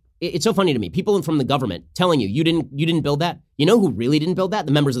 Like, it's so funny to me. People from the government telling you didn't build that. You know who really didn't build that?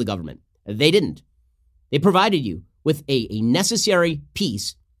 The members of the government. They didn't. They provided you with a necessary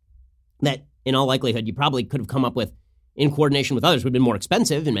piece that, in all likelihood, you probably could have come up with in coordination with others. Would have been more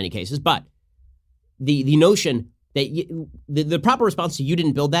expensive in many cases, but the notion that the proper response to you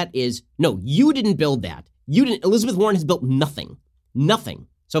didn't build that is, no, you didn't build that. Elizabeth Warren has built nothing. Nothing,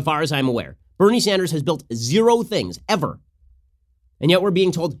 so far as I'm aware. Bernie Sanders has built 0 things, ever. And yet we're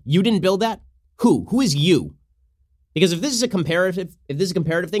being told, you didn't build that? Who? Who is you? Because if this is a comparative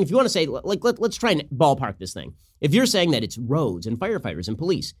thing, if you want to say, let's try and ballpark this thing. If you're saying that it's roads and firefighters and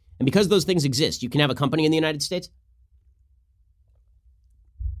police, and because those things exist, you can have a company in the United States,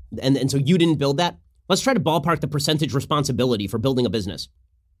 and so you didn't build that, let's try to ballpark the percentage responsibility for building a business.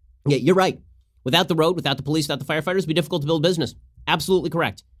 Yeah, you're right. Without the road, without the police, without the firefighters, it'd be difficult to build a business. Absolutely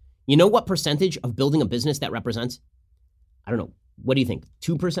correct. You know what percentage of building a business that represents? I don't know. What do you think?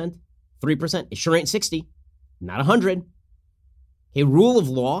 2%? 3%? It sure ain't 60. Not 100. A rule of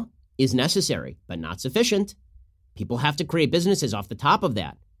law is necessary, but not sufficient. People have to create businesses off the top of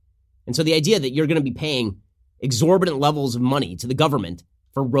that. And so the idea that you're going to be paying exorbitant levels of money to the government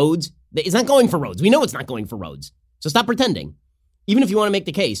for roads, it's not going for roads. We know it's not going for roads. So stop pretending. Even if you want to make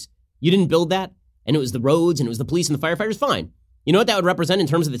the case, you didn't build that, and it was the roads, and it was the police and the firefighters, fine. You know what that would represent in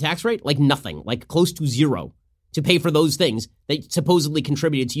terms of the tax rate? Like nothing, like close to 0 to pay for those things that supposedly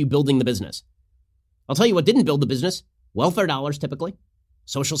contributed to you building the business. I'll tell you what didn't build the business. Welfare dollars, typically.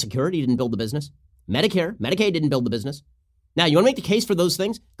 Social Security didn't build the business. Medicare, Medicaid didn't build the business. Now, you want to make the case for those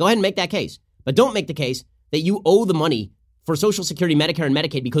things? Go ahead and make that case. But don't make the case that you owe the money for Social Security, Medicare, and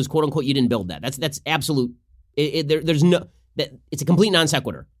Medicaid because, quote unquote, you didn't build that. That's absolute. There's no. It's a complete non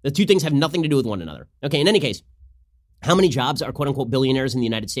sequitur. The two things have nothing to do with one another. Okay, in any case, how many jobs are, quote unquote, billionaires in the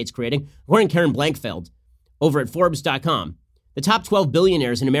United States creating? According to Karen Blankfeld over at Forbes.com, the top 12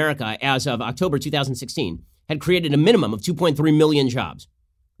 billionaires in America as of October 2016 had created a minimum of 2.3 million jobs.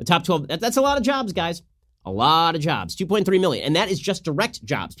 The top 12, that's a lot of jobs, guys. A lot of jobs, 2.3 million. And that is just direct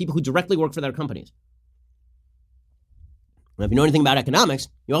jobs, people who directly work for their companies. Now, if you know anything about economics,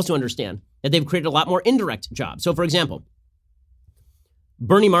 you also understand that they've created a lot more indirect jobs. So, for example,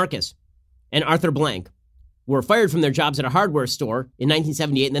 Bernie Marcus and Arthur Blank were fired from their jobs at a hardware store in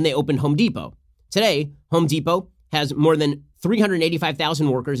 1978, and then they opened Home Depot. Today, Home Depot has more than 385,000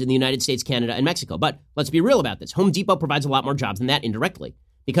 workers in the United States, Canada, and Mexico. But let's be real about this. Home Depot provides a lot more jobs than that indirectly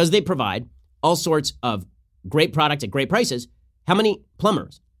because they provide all sorts of great product at great prices. How many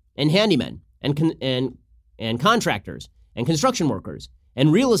plumbers and handymen and contractors and construction workers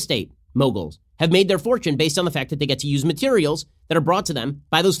and real estate moguls have made their fortune based on the fact that they get to use materials that are brought to them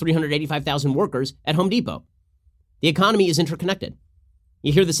by those 385,000 workers at Home Depot? The economy is interconnected.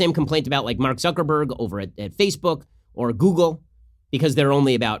 You hear the same complaint about like Mark Zuckerberg over at Facebook or Google because there are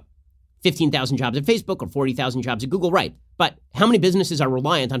only about 15,000 jobs at Facebook or 40,000 jobs at Google, right? But how many businesses are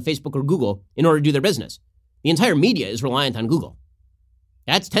reliant on Facebook or Google in order to do their business? The entire media is reliant on Google.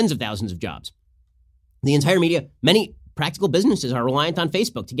 That's tens of thousands of jobs. The entire media, many practical businesses are reliant on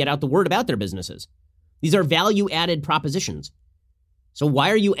Facebook to get out the word about their businesses. These are value-added propositions. So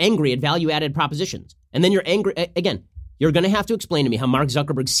why are you angry at value-added propositions? And then you're angry, again, you're going to have to explain to me how Mark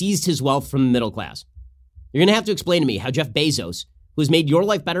Zuckerberg seized his wealth from the middle class. You're going to have to explain to me how Jeff Bezos, who's made your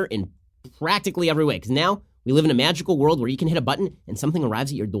life better in practically every way, because now we live in a magical world where you can hit a button and something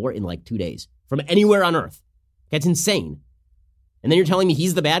arrives at your door in like 2 days from anywhere on earth. That's insane. And then you're telling me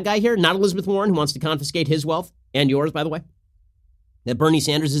he's the bad guy here, not Elizabeth Warren, who wants to confiscate his wealth, and yours, by the way? That Bernie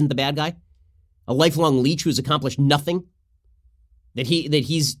Sanders isn't the bad guy? A lifelong leech who's accomplished nothing? That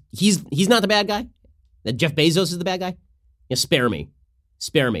he's not the bad guy? That Jeff Bezos is the bad guy? Yeah, spare me.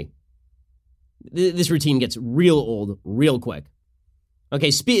 Spare me. This routine gets real old real quick.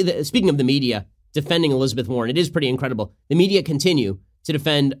 Okay, speaking of the media defending Elizabeth Warren, it is pretty incredible. The media continue to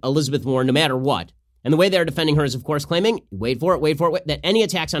defend Elizabeth Warren no matter what. And the way they're defending her is, of course, claiming, wait for it, that any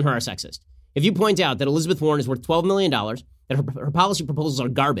attacks on her are sexist. If you point out that Elizabeth Warren is worth $12 million, that her policy proposals are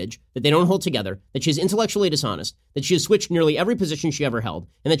garbage, that they don't hold together, that she is intellectually dishonest, that she has switched nearly every position she ever held,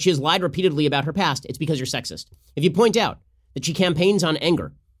 and that she has lied repeatedly about her past, it's because you're sexist. If you point out that she campaigns on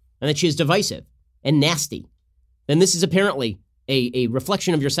anger and that she is divisive and nasty, then this is apparently a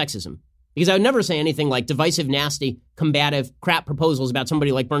reflection of your sexism. Because I would never say anything like divisive, nasty, combative, crap proposals about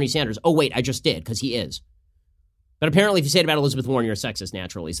somebody like Bernie Sanders. Oh, wait, I just did, because he is. But apparently, if you say it about Elizabeth Warren, you're a sexist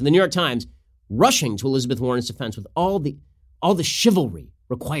naturally. So the New York Times, rushing to Elizabeth Warren's defense with all the chivalry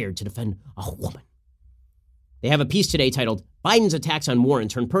required to defend a woman. They have a piece today titled, Biden's attacks on Warren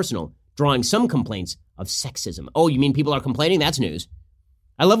turned personal, drawing some complaints of sexism. Oh, you mean people are complaining? That's news.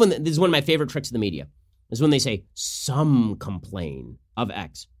 I love when, this is one of my favorite tricks of the media, is when they say, some complain of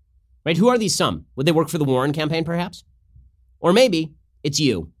X. Right? Who are these some? Would they work for the Warren campaign, perhaps? Or maybe it's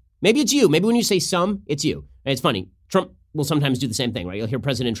you. Maybe it's you. Maybe when you say some, it's you. And it's funny. Trump will sometimes do the same thing, right? You'll hear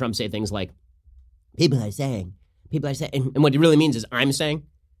President Trump say things like, people are saying. And what he really means is I'm saying.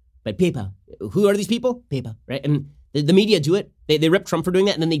 But people, who are these people? People, right? And the media do it. They rip Trump for doing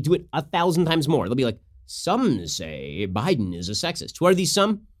that, and then they do it 1,000 times more. They'll be like, some say Biden is a sexist. Who are these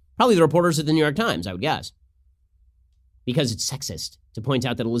some? Probably the reporters at the New York Times, I would guess. Because it's sexist to point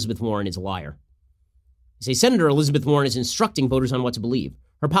out that Elizabeth Warren is a liar. They say Senator Elizabeth Warren is instructing voters on what to believe.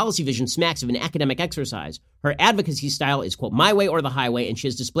 Her policy vision smacks of an academic exercise. Her advocacy style is, quote, my way or the highway, and she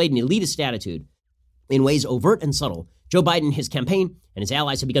has displayed an elitist attitude. In ways overt and subtle, Joe Biden, his campaign, and his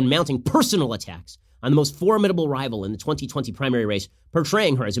allies have begun mounting personal attacks on the most formidable rival in the 2020 primary race,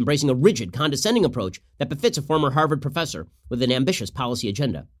 portraying her as embracing a rigid, condescending approach that befits a former Harvard professor with an ambitious policy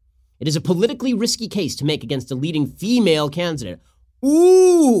agenda. It is a politically risky case to make against a leading female candidate.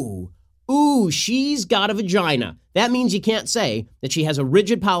 Ooh, she's got a vagina. That means you can't say that she has a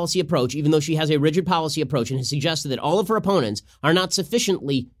rigid policy approach, even though she has a rigid policy approach and has suggested that all of her opponents are not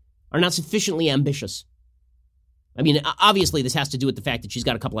sufficiently ambitious. I mean, obviously, this has to do with the fact that she's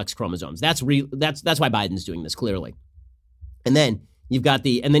got a couple X chromosomes. That's why Biden's doing this, clearly. And then you've got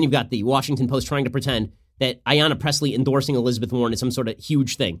the Washington Post trying to pretend that Ayanna Pressley endorsing Elizabeth Warren is some sort of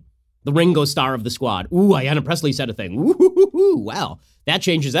huge thing. The Ringo Starr of the squad. Ooh, Ayanna Pressley said a thing. Ooh, wow, that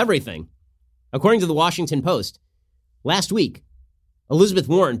changes everything. According to the Washington Post, last week, Elizabeth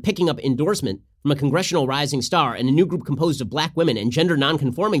Warren picking up endorsement from a congressional rising star and a new group composed of black women and gender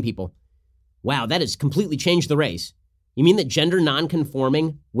nonconforming people. Wow, that has completely changed the race. You mean that gender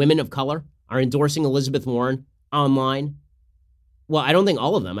nonconforming women of color are endorsing Elizabeth Warren online? Well, I don't think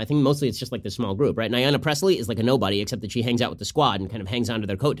all of them. I think mostly it's just like this small group, right? And Ayanna Pressley is like a nobody, except that she hangs out with the squad and kind of hangs onto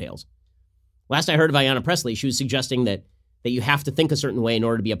their coattails. Last I heard of Ayanna Pressley, she was suggesting that you have to think a certain way in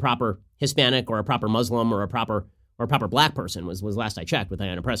order to be a proper Hispanic or a proper Muslim or a proper black person was last I checked with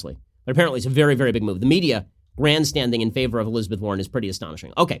Ayanna Pressley. But apparently it's a very, very big move. The media grandstanding in favor of Elizabeth Warren is pretty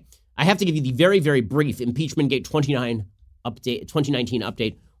astonishing. Okay, I have to give you the very, very brief Impeachment Gate 2019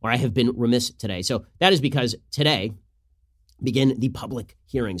 update, or I have been remiss today. So that is because today begin the public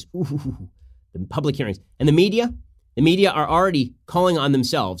hearings. The public hearings. And the media are already calling on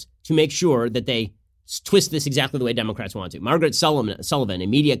themselves to make sure that they twist this exactly the way Democrats want to. Margaret Sullivan, a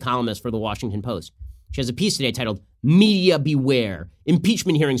media columnist for the Washington Post, she has a piece today titled, Media Beware.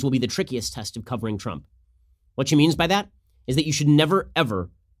 Impeachment hearings will be the trickiest test of covering Trump. What she means by that is that you should never, ever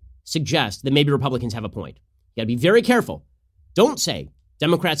suggest that maybe Republicans have a point. You got to be very careful. Don't say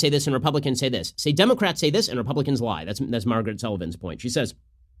Democrats say this and Republicans say this. Say Democrats say this and Republicans lie. That's Margaret Sullivan's point. She says,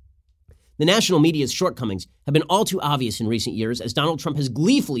 the national media's shortcomings have been all too obvious in recent years as Donald Trump has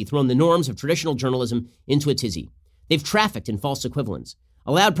gleefully thrown the norms of traditional journalism into a tizzy. They've trafficked in false equivalents,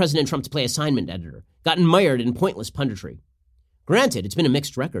 allowed President Trump to play assignment editor, gotten mired in pointless punditry. Granted, it's been a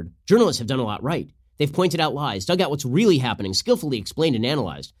mixed record. Journalists have done a lot right. They've pointed out lies, dug out what's really happening, skillfully explained and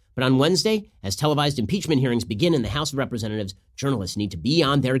analyzed. But on Wednesday, as televised impeachment hearings begin in the House of Representatives, journalists need to be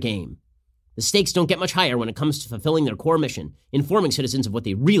on their game. The stakes don't get much higher when it comes to fulfilling their core mission, informing citizens of what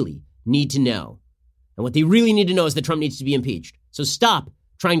they really need to know. And what they really need to know is that Trump needs to be impeached. So stop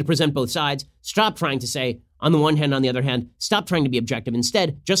trying to present both sides. Stop trying to say, on the one hand, on the other hand, stop trying to be objective.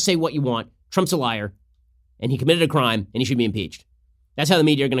 Instead, just say what you want. Trump's a liar, and he committed a crime, and he should be impeached. That's how the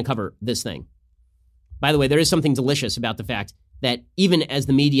media are going to cover this thing. By the way, there is something delicious about the fact that even as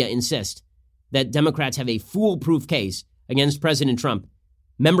the media insist that Democrats have a foolproof case against President Trump,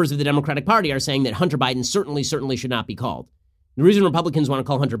 members of the Democratic Party are saying that Hunter Biden certainly should not be called. The reason Republicans want to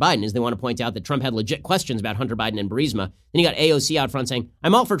call Hunter Biden is they want to point out that Trump had legit questions about Hunter Biden and Burisma. Then you got AOC out front saying,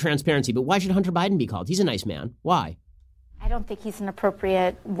 I'm all for transparency, but why should Hunter Biden be called? He's a nice man. Why? I don't think he's an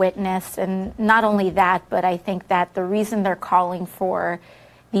appropriate witness. And not only that, but I think that the reason they're calling for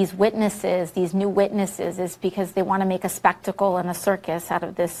these witnesses, these new witnesses, is because they want to make a spectacle and a circus out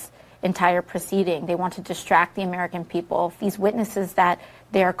of this entire proceeding. They want to distract the American people. These witnesses that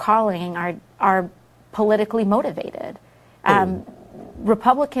they are calling are politically motivated.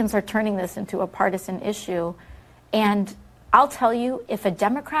 Republicans are turning this into a partisan issue. And I'll tell you, if a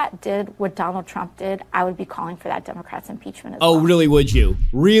Democrat did what Donald Trump did, I would be calling for that Democrat's impeachment as well. Oh, really would you?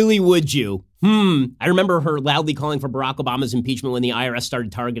 Really would you? I remember her loudly calling for Barack Obama's impeachment when the IRS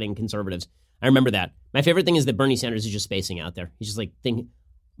started targeting conservatives. I remember that. My favorite thing is that Bernie Sanders is just spacing out there. He's just like,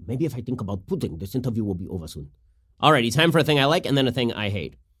 maybe if I think about Putin, this interview will be over soon. Alrighty, time for a thing I like and then a thing I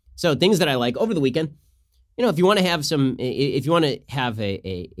hate. So things that I like over the weekend. You know, if you want to have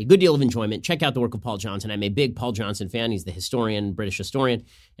a good deal of enjoyment, check out the work of Paul Johnson. I'm a big Paul Johnson fan. He's the historian, British historian,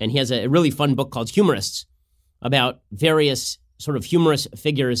 and he has a really fun book called Humorists about various sort of humorous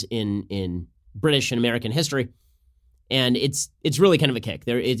figures in British and American history. And it's really kind of a kick.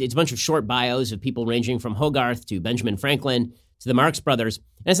 It's a bunch of short bios of people ranging from Hogarth to Benjamin Franklin to the Marx Brothers.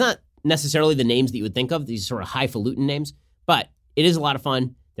 And it's not necessarily the names that you would think of, these sort of highfalutin names, but it is a lot of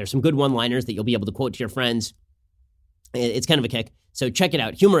fun. There's some good one-liners that you'll be able to quote to your friends. It's kind of a kick. So check it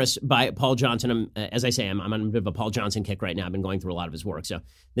out. Humorous by Paul Johnson. As I say, I'm on a bit of a Paul Johnson kick right now. I've been going through a lot of his work. So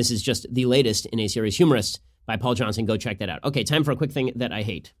this is just the latest in a series, Humorous by Paul Johnson. Go check that out. Okay, time for a quick thing that I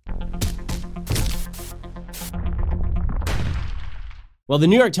hate. Well, the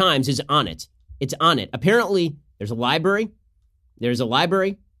New York Times is on it. It's on it. Apparently, there's a library. There's a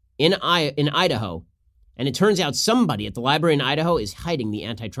library in Idaho. And it turns out somebody at the library in Idaho is hiding the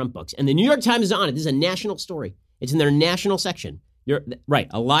anti-Trump books. And the New York Times is on it. This is a national story. It's in their national section. You're right.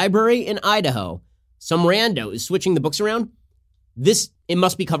 A library in Idaho. Some rando is switching the books around. It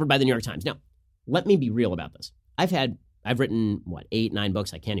must be covered by the New York Times. Now, let me be real about this. I've written, 8, 9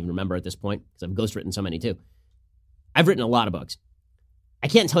 books. I can't even remember at this point because I've ghostwritten so many too. I've written a lot of books. I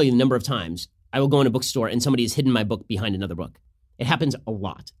can't tell you the number of times I will go in a bookstore and somebody has hidden my book behind another book. It happens a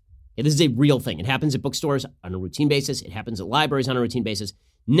lot. This is a real thing. It happens at bookstores on a routine basis. It happens at libraries on a routine basis.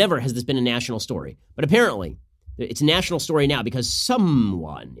 Never has this been a national story. But apparently, it's a national story now because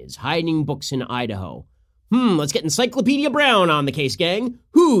someone is hiding books in Idaho. Let's get Encyclopedia Brown on the case, gang.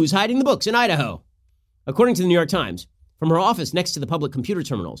 Who's hiding the books in Idaho? According to the New York Times, from her office next to the public computer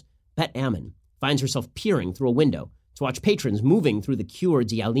terminals, Bette Ammon finds herself peering through a window to watch patrons moving through the Coeur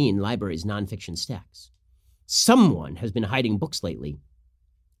d'Alene Library's nonfiction stacks. Someone has been hiding books lately,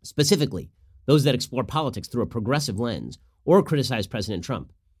 specifically those that explore politics through a progressive lens or criticize President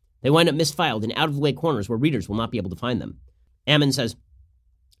Trump. They wind up misfiled in out-of-the-way corners where readers will not be able to find them. Ammon says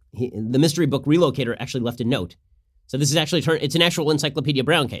the mystery book relocator actually left a note. So this is actually it's an actual Encyclopedia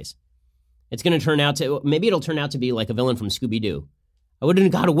Brown case. It's going to turn out to, maybe it'll turn out to be like a villain from Scooby-Doo. I wouldn't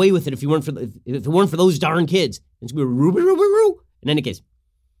have got away with it if it weren't for those darn kids. And in any case,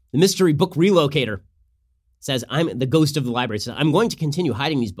 the mystery book relocator says, I'm the ghost of the library. Says, I'm going to continue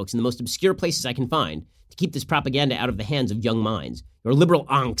hiding these books in the most obscure places I can find to keep this propaganda out of the hands of young minds. Your liberal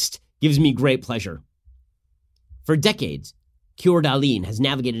angst gives me great pleasure. For decades, Coeur d'Alene has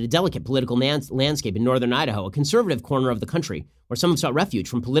navigated a delicate political landscape in northern Idaho, a conservative corner of the country where some have sought refuge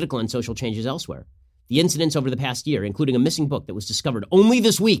from political and social changes elsewhere. The incidents over the past year, including a missing book that was discovered only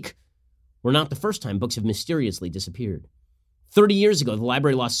this week, were not the first time books have mysteriously disappeared. 30 years ago, the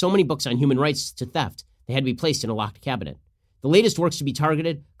library lost so many books on human rights to theft, they had to be placed in a locked cabinet. The latest works to be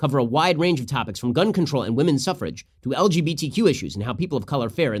targeted cover a wide range of topics from gun control and women's suffrage to LGBTQ issues and how people of color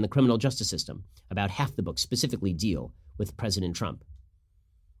fare in the criminal justice system. About half the books specifically deal with President Trump.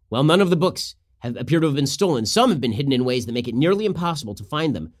 While none of the books appear to have been stolen, some have been hidden in ways that make it nearly impossible to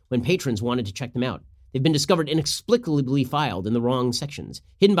find them when patrons wanted to check them out. They've been discovered inexplicably filed in the wrong sections,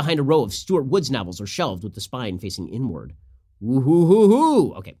 hidden behind a row of Stuart Woods novels or shelved with the spine facing inward.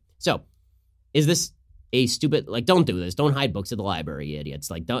 Woo-hoo-hoo-hoo. Okay, so is this a stupid, don't do this. Don't hide books at the library, idiots.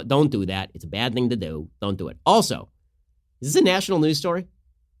 Don't do that. It's a bad thing to do. Don't do it. Also, is this a national news story?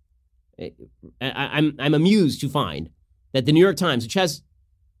 I'm amused to find that the New York Times, which has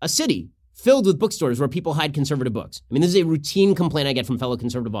a city filled with bookstores where people hide conservative books. I mean, this is a routine complaint I get from fellow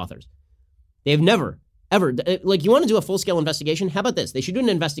conservative authors. They have never, ever, you want to do a full-scale investigation? How about this? They should do an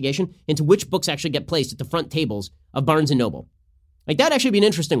investigation into which books actually get placed at the front tables of Barnes & Noble. That'd actually be an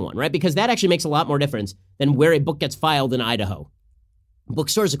interesting one, right? Because that actually makes a lot more difference than where a book gets filed in Idaho.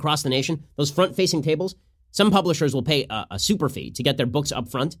 Bookstores across the nation, those front-facing tables, some publishers will pay a super fee to get their books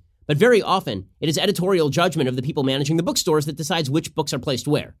up front, but very often it is editorial judgment of the people managing the bookstores that decides which books are placed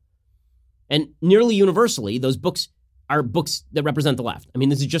where. And nearly universally, those books are books that represent the left. I mean,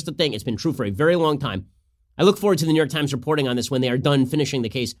 this is just a thing. It's been true for a very long time. I look forward to the New York Times reporting on this when they are done finishing the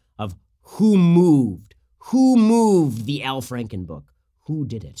case of who moved the Al Franken book. Who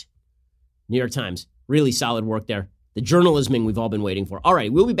did it? New York Times, really solid work there. The journalisming we've all been waiting for. All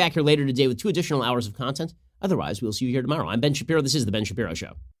right, we'll be back here later today with 2 additional hours of content. Otherwise, we'll see you here tomorrow. I'm Ben Shapiro. This is The Ben Shapiro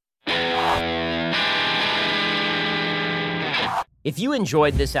Show. If you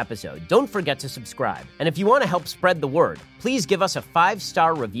enjoyed this episode, don't forget to subscribe. And if you want to help spread the word, please give us a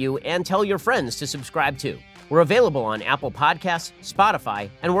 5-star review and tell your friends to subscribe too. We're available on Apple Podcasts,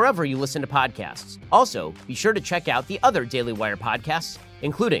 Spotify, and wherever you listen to podcasts. Also, be sure to check out the other Daily Wire podcasts,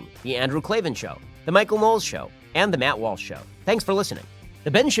 including The Andrew Klavan Show, The Michael Knowles Show, and The Matt Walsh Show. Thanks for listening.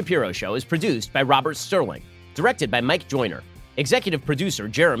 The Ben Shapiro Show is produced by Robert Sterling, directed by Mike Joyner, executive producer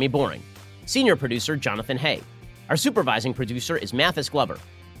Jeremy Boring, senior producer Jonathan Hay. Our supervising producer is Mathis Glover,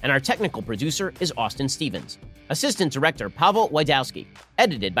 and our technical producer is Austin Stevens. Assistant director Pavel Wydowski,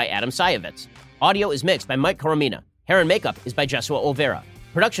 edited by Adam Sayevitz. Audio is mixed by Mike Coromina. Hair and makeup is by Jesua Olvera.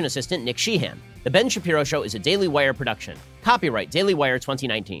 Production assistant Nick Sheehan. The Ben Shapiro Show is a Daily Wire production. Copyright Daily Wire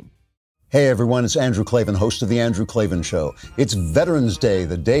 2019. Hey everyone, it's Andrew Klavan, host of The Andrew Klavan Show. It's Veterans Day,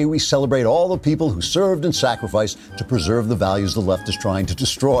 the day we celebrate all the people who served and sacrificed to preserve the values the left is trying to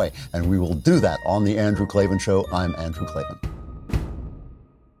destroy. And we will do that on The Andrew Klavan Show. I'm Andrew Klavan.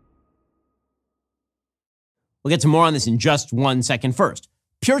 We'll get to more on this in just 1 second. First,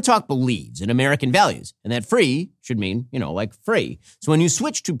 Pure Talk believes in American values, and that free should mean, like free. So when you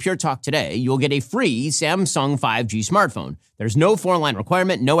switch to Pure Talk today, you'll get a free Samsung 5G smartphone. There's no foreign-line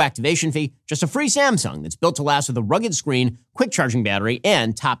requirement, no activation fee, just a free Samsung that's built to last with a rugged screen, quick charging battery,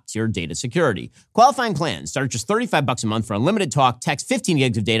 and top-tier data security. Qualifying plans start at just $35 a month for unlimited talk, text, 15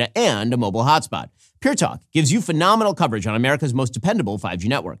 gigs of data, and a mobile hotspot. Pure Talk gives you phenomenal coverage on America's most dependable 5G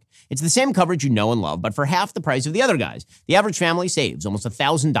network. It's the same coverage you know and love, but for half the price of the other guys. The average family saves almost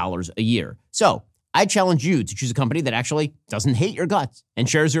 $1,000 a year. So I challenge you to choose a company that actually doesn't hate your guts and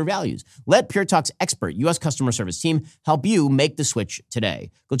shares your values. Let Pure Talk's expert U.S. customer service team help you make the switch today.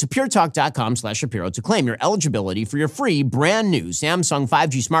 Go to puretalk.com/Shapiro to claim your eligibility for your free brand new Samsung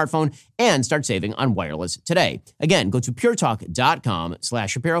 5G smartphone and start saving on wireless today. Again, go to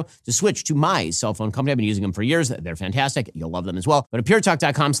puretalk.com/Shapiro to switch to my cell phone company. I've been using them for years. They're fantastic. You'll love them as well. Go to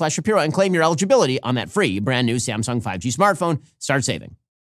puretalk.com/Shapiro and claim your eligibility on that free brand new Samsung 5G smartphone. Start saving.